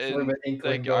 Fluid And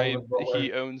Inkling like going with Butler.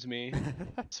 he owns me.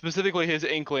 Specifically, his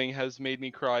Inkling has made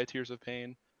me cry tears of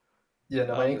pain. Yeah,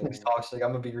 no, my Um, Inkling's toxic.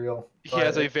 I'm gonna be real. he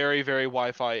has But a very, very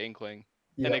Wi-Fi Inkling,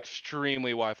 an yeah,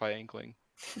 extremely Wi-Fi Inkling.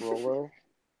 Roller.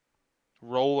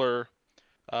 Roller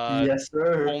yes,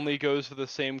 sir. only goes for the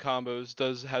same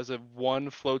combos, has a one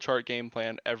flowchart game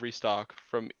plan every stock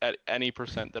from at any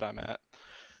percent that I'm at.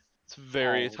 It's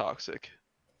very Oh. toxic.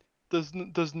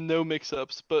 Does no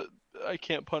mix-ups, but I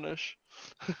can't punish.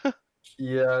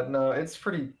 Yeah, no, it's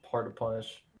pretty hard to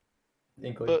punish.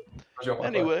 Inkling. But How's your Wi-Fi?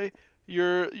 anyway,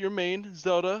 your main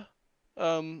Zelda.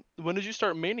 When did you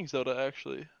start maining Zelda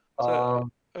actually? I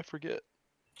forget.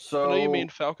 I know you So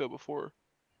mained Falco before.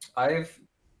 I've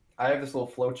I have this little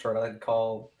flow chart I like to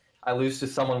call. I lose to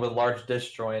someone with large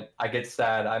disjoint. I get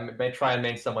sad. I may try and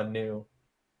make someone new,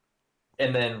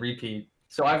 and then repeat.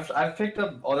 So I've picked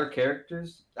up other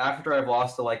characters after I've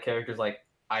lost to like characters like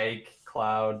Ike,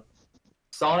 Cloud,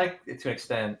 Sonic to an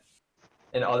extent,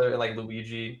 and other like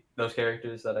Luigi. Those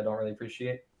characters that I don't really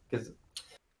appreciate because.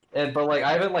 But like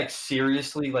I haven't like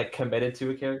seriously like committed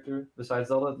to a character besides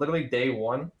Zelda. Literally day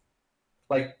one,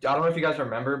 like I don't know if you guys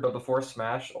remember, but before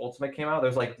Smash Ultimate came out,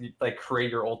 there's like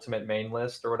create your ultimate main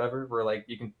list or whatever, where like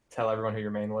you can tell everyone who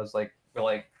your main was. Like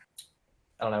I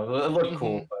don't know, it looked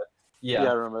cool, but Yeah, I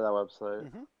yeah. remember that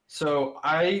website. So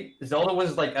I Zelda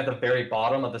was like at the very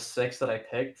bottom of the six that I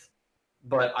picked,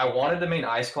 but I wanted to main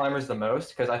Ice Climbers the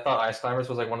most because I thought Ice Climbers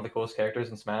was like one of the coolest characters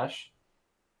in Smash.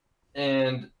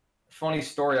 And funny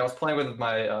story, I was playing with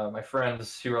my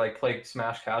friends who were like played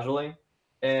Smash casually,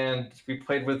 and we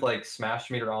played with like Smash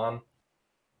meter on.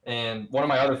 And one of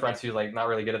my other friends who's like not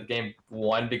really good at the game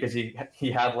won because he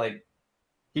had like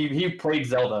he played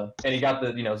Zelda and he got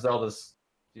the Zelda's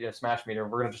Smash meter.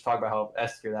 We're gonna just talk about how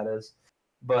S tier that is,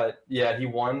 but yeah, he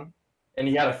won, and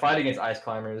he had a fight against Ice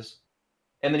Climbers,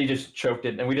 and then he just choked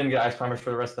it, and we didn't get Ice Climbers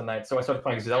for the rest of the night. So I started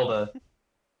playing Zelda,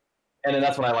 and then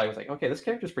that's when I was like, okay, this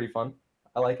character's pretty fun.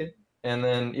 I like it. And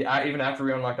then yeah, even after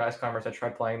we unlocked Ice Climbers, I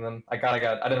tried playing them. I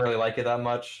didn't really like it that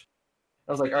much.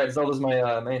 I was like, all right, Zelda's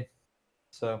my main.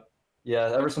 So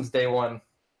yeah, ever since day one,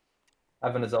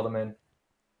 I've been a Zelda main.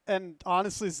 And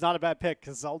honestly, it's not a bad pick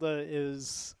because Zelda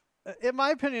is, in my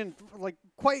opinion, like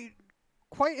quite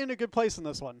in a good place in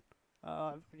this one.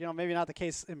 Maybe not the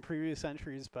case in previous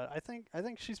entries, but I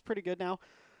think she's pretty good now.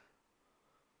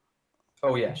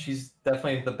 Oh yeah, she's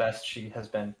definitely the best she has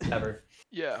been ever.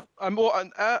 Yeah, I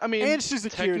mean, And she's a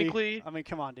technically, cutie. I mean,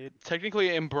 come on, dude.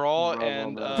 technically in Brawl Bro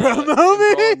and moment. Bro in Brawl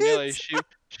and Melee, moment!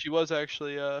 she was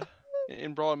actually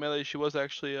in Brawl and Melee she was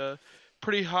actually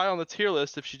pretty high on the tier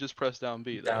list if she just pressed down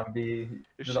B though. Down B.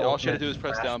 All she had to do was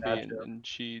press Smash down B matchup. and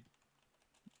she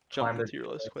jumped Climbed the it. tier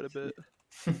list quite a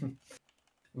bit.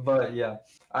 But yeah,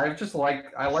 I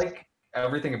like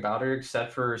everything about her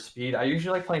except for her speed. I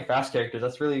usually like playing fast characters.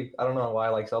 That's really I don't know why I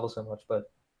like Zelda so much,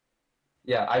 but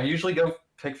yeah, I usually go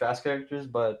pick fast characters.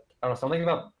 But I don't know something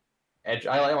about edge.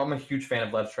 I'm a huge fan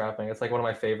of ledge trapping. It's like one of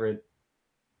my favorite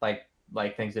like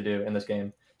things to do in this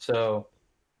game. So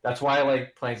that's why I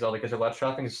like playing Zelda because her ledge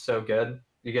trapping is so good.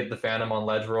 You get the Phantom on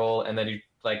ledge roll, and then you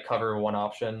like cover one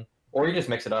option, or you just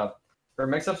mix it up. Her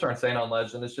mix-ups are insane on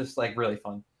ledge, and it's just like really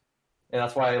fun. And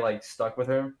that's why I like stuck with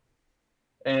her.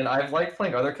 And I've liked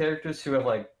playing other characters who have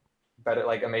like better,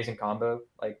 like amazing combo,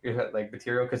 like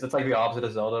Material, because it's like the opposite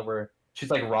of Zelda, where she's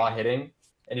like raw hitting,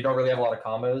 and you don't really have a lot of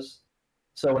combos.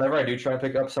 So whenever I do try and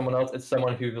pick up someone else, it's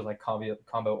someone who's like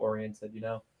combo oriented,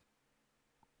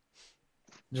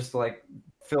 just to like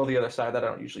fill the other side that I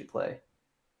don't usually play.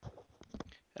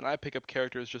 And I pick up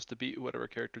characters just to beat whatever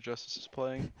character Justice is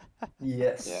playing.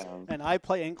 Yes. Yeah. And I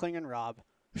play Inkling and Rob.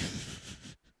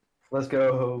 Let's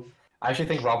go. I actually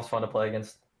think Rob's fun to play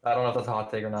against. I don't know if that's a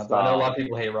hot take or not, but I know a lot of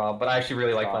people hate Rob, but I actually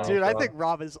really like playing Stop. Dude, with I Rob. think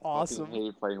Rob is I awesome.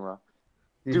 hate fighting Rob.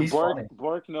 Dude, he's funny.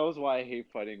 Bork knows why I hate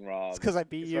fighting Rob. It's because I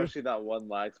beat you. Especially that one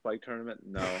lag spike tournament.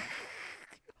 No.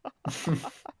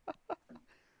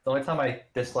 The only time I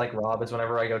dislike Rob is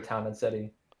whenever I go Town and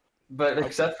City. But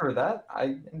except for that,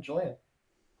 I enjoy it.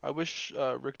 I wish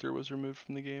Richter was removed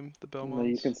from the game. The Belmonts. No,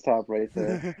 you can stop right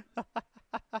there.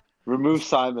 Remove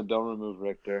Simon, don't remove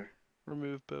Richter.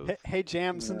 Remove both. Hey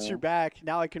Jam, since Yeah. you're back,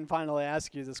 now I can finally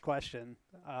ask you this question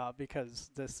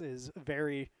because this is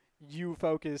very you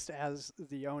focused as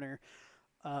the owner.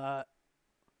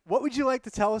 What would you like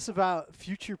to tell us about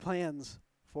future plans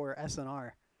for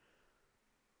SNR?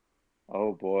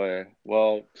 Oh boy.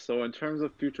 Well, So in terms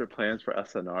of future plans for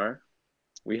SNR,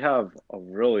 we have a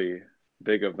really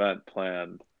big event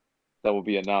planned that will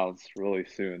be announced really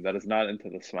soon. That is not into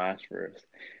the Smashverse.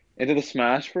 Into the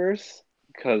Smashverse,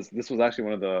 because this was actually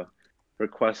one of the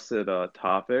requested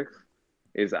topics,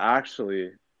 is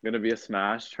actually going to be a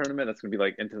Smash tournament that's going to be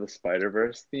like Into the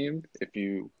Spider-Verse themed. If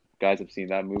you guys have seen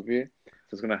that movie, so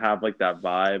it's going to have like that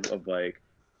vibe of like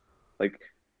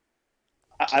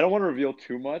I don't want to reveal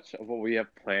too much of what we have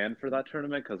planned for that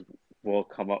tournament because we'll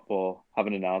have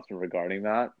an announcement regarding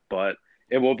that. But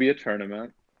it will be a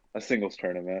tournament, a singles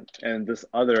tournament, and this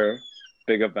other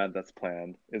big event that's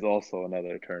planned is also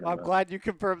another I'm tournament. glad you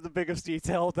confirmed the biggest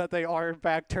detail that they are in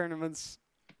fact tournaments.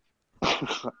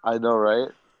 I know, right?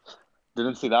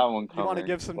 Didn't see that one You want to coming.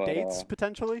 give some But dates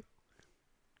potentially?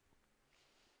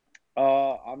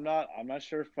 I'm not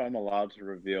sure if I'm allowed to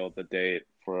reveal the date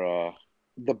for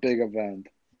the big event,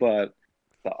 but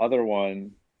the other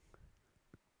one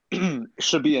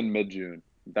should be in mid-June.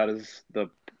 That is the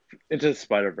Into the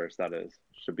Spider-Verse, that is.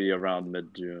 Should be around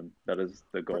mid-June. That is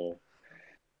the goal.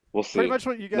 We'll Pretty see. much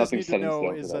what you guys Nothing's need to set in know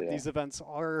stone for is that that yet. these events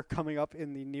are coming up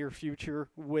in the near future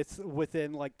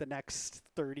within like the next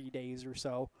 30 days or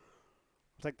so.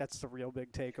 I think that's the real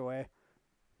big takeaway.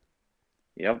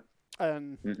 Yep.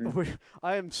 And hmm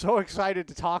I am so excited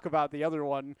to talk about the other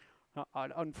one.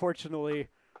 Unfortunately,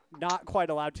 not quite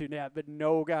allowed to yet, but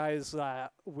no, guys,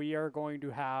 we are going to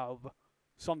have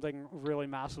something really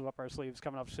massive up our sleeves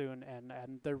coming up soon,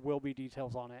 and there will be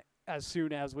details on it as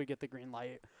soon as we get the green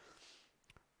light.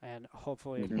 And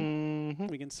hopefully Mm-hmm.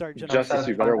 we can start generating. Justice,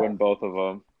 you better win both of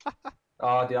them.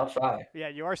 Oh, dude, I'll try. Yeah,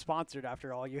 you are sponsored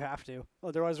after all. You have to.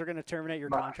 Otherwise, we're going to terminate your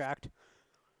But- contract.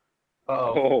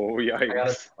 Uh-oh. Oh, I gotta,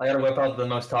 yikes. I gotta whip out the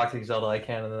most toxic Zelda I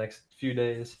can in the next few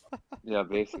days. Yeah,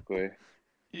 basically.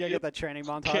 You gotta get that training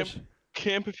montage.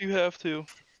 Camp if you have to.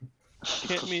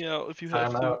 Camp me out if you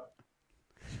have Time to. out.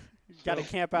 You gotta So-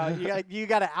 camp out. You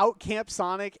gotta out camp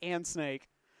Sonic and Snake.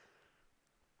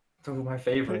 Ooh, my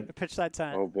favorite. Pitch that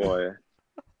tent. Oh boy.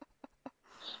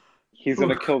 He's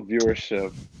gonna kill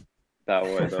viewership that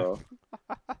way, though.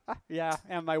 Yeah,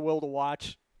 and my will to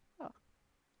watch.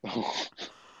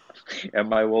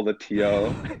 Am I will the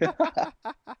TO?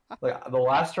 Like the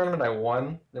last tournament I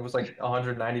won, it was like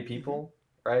 190 people,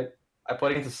 right? I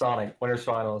played against Sonic Winners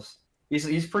Finals.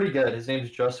 He's pretty good. His name's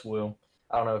Just Woo.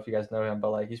 I don't know if you guys know him,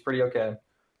 but like he's pretty okay.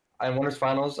 In Winners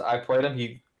Finals, I played him.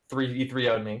 He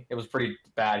 3-0'd me. It was pretty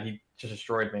bad. He just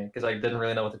destroyed me because I didn't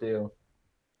really know what to do.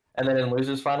 And then in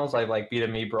Losers Finals, I like beat a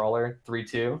me brawler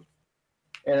 3-2,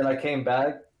 and then I came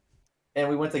back and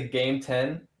we went to game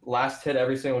 10. Last hit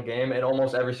every single game, and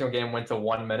almost every single game went to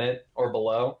 1 minute or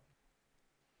below.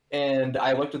 And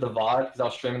I looked at the VOD because I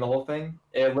was streaming the whole thing.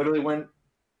 It literally went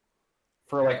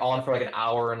for like an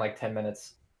hour and like 10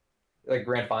 minutes, like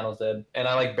grand finals did, and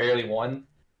I like barely won.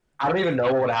 I don't even know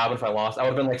what would have happened if I lost. I would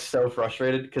have been like so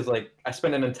frustrated because like I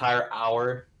spent an entire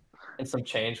hour and some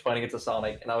change playing against a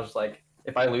Sonic, and I was just like,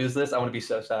 if I lose this, I'm gonna be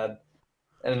so sad.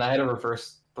 And then I had a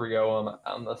reverse 3-0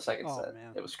 on the second Oh, set.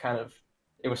 man.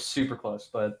 It was super close,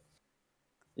 but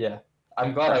yeah,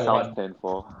 I'm glad That I sounds won.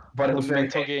 painful. But it The was very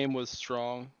mental painful. game was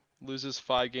strong. Loses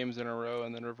 5 games in a row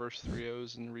and then reverse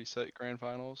 3-0s and reset grand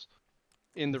finals.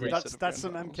 In the Yeah. reset That's of that's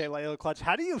grand some finals. MK Layla clutch.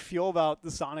 How do you feel about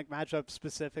the Sonic matchup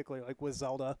specifically, like with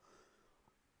Zelda?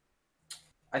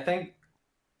 I think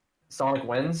Sonic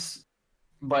wins,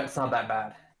 but it's not that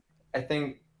bad. I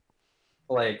think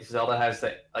like Zelda has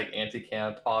the like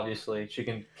anti-camp. Obviously, she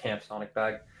can camp Sonic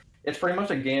back. It's pretty much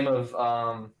a game of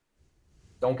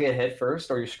don't get hit first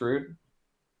or you're screwed.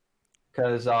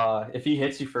 Because if he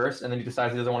hits you first and then he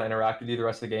decides he doesn't want to interact with you the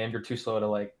rest of the game, you're too slow to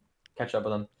like catch up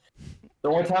with him. The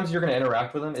only times you're gonna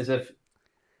interact with him is if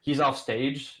he's off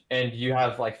stage and you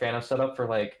have like Phantom set up for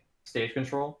like stage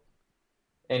control,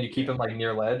 and you keep him like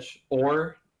near ledge,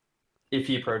 or if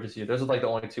he approaches you. Those are like the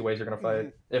only two ways you're gonna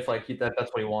fight. If like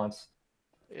that's what he wants.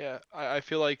 Yeah, I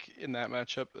feel like in that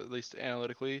matchup, at least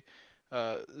analytically,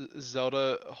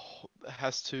 Zelda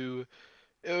has to,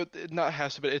 not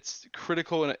has to, but it's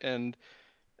critical and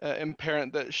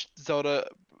apparent that Zelda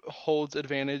holds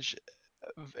advantage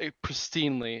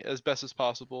pristinely as best as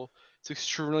possible. It's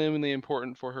extremely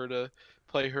important for her to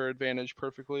play her advantage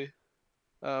perfectly,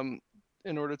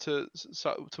 in order to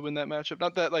win that matchup.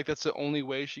 Not that like that's the only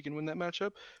way she can win that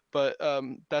matchup, but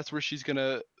that's where she's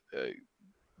gonna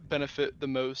benefit the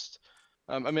most.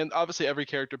 I mean, obviously every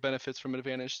character benefits from an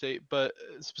advantage state, but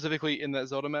specifically in that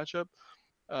Zelda matchup,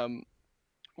 um,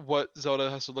 what Zelda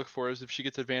has to look for is if she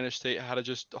gets advantage state, how to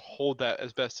just hold that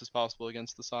as best as possible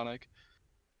against the Sonic.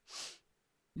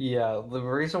 Yeah, the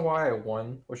reason why I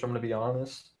won, which I'm gonna be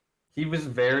honest, he was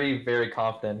very, very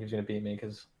confident he was gonna beat me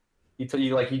because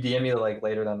he DM'd me like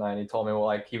later that night. And he told me, well,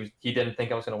 like he didn't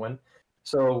think I was gonna win.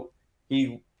 So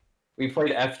we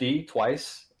played FD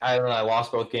twice, and then I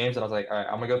lost both games. And I was like, all right,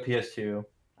 I'm gonna go PS2.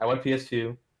 I went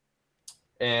PS2,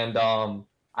 and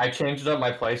I changed up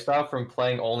my playstyle from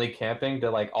playing only camping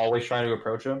to like always trying to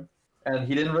approach him. And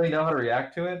he didn't really know how to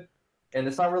react to it. And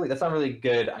that's not really a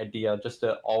good idea just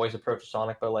to always approach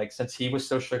Sonic. But like since he was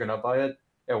so shaken up by it,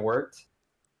 it worked.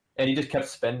 And he just kept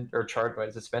spin or chart. What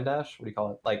is it? Spin dash? What do you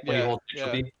call it? Like when you hold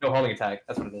no, homing attack.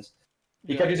 That's what it is.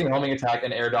 He kept using homing attack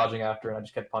and air dodging after, and I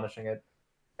just kept punishing it.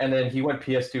 And then he went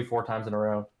PS2 4 times in a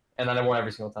row, and then I won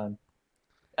every single time.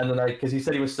 And then because he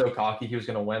said he was so cocky he was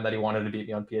gonna win that he wanted to beat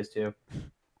me on PS2.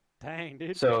 Dang,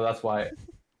 dude. So that's why.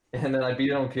 And then I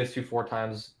beat him on PS2 4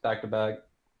 times back to back.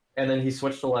 And then he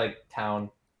switched to like Town,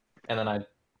 and then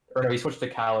he switched to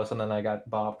Kalos, and then I got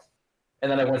bopped.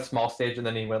 And then I went small stage, and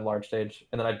then he went large stage,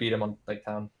 and then I beat him on like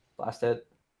Town last hit.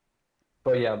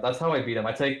 But yeah, that's how I beat him.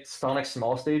 I take Sonic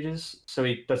small stages, so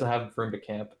he doesn't have room to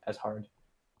camp as hard.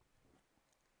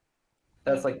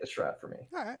 That's like the strat for me.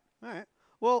 All right.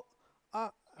 Well,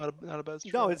 Not a bad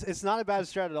strat. no, it's not a bad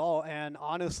strat at all. And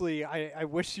honestly, I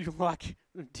wish you luck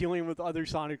dealing with other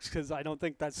Sonics because I don't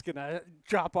think that's gonna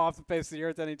drop off the face of the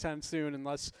earth anytime soon,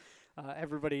 unless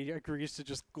everybody agrees to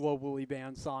just globally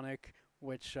ban Sonic.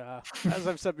 Which, as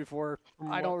I've said before,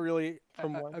 I don't really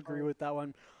agree with that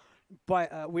one.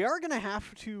 But we are going to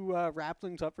have to wrap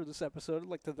things up for this episode. I'd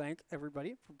like to thank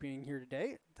everybody for being here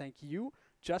today. Thank you,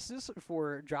 Justice,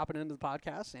 for dropping into the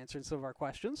podcast, answering some of our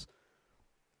questions.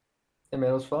 Hey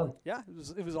man, it was fun. Yeah,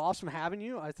 it was awesome having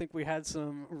you. I think we had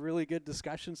some really good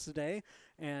discussions today.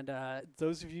 And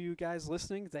those of you guys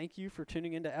listening, thank you for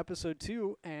tuning into episode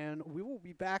 2. And we will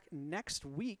be back next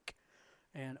week,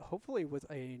 and hopefully with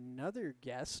another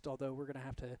guest, although we're going to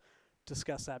have to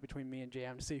discuss that between me and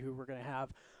JM to see who we're going to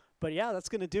have. But yeah, that's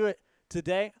going to do it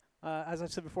today. As I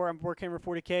said before, I'm Warhammer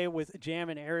 40K with Jam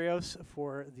and Arios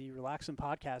for the Relaxin'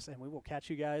 Podcast, and we will catch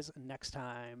you guys next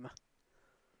time.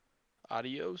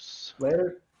 Adios.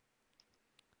 Later.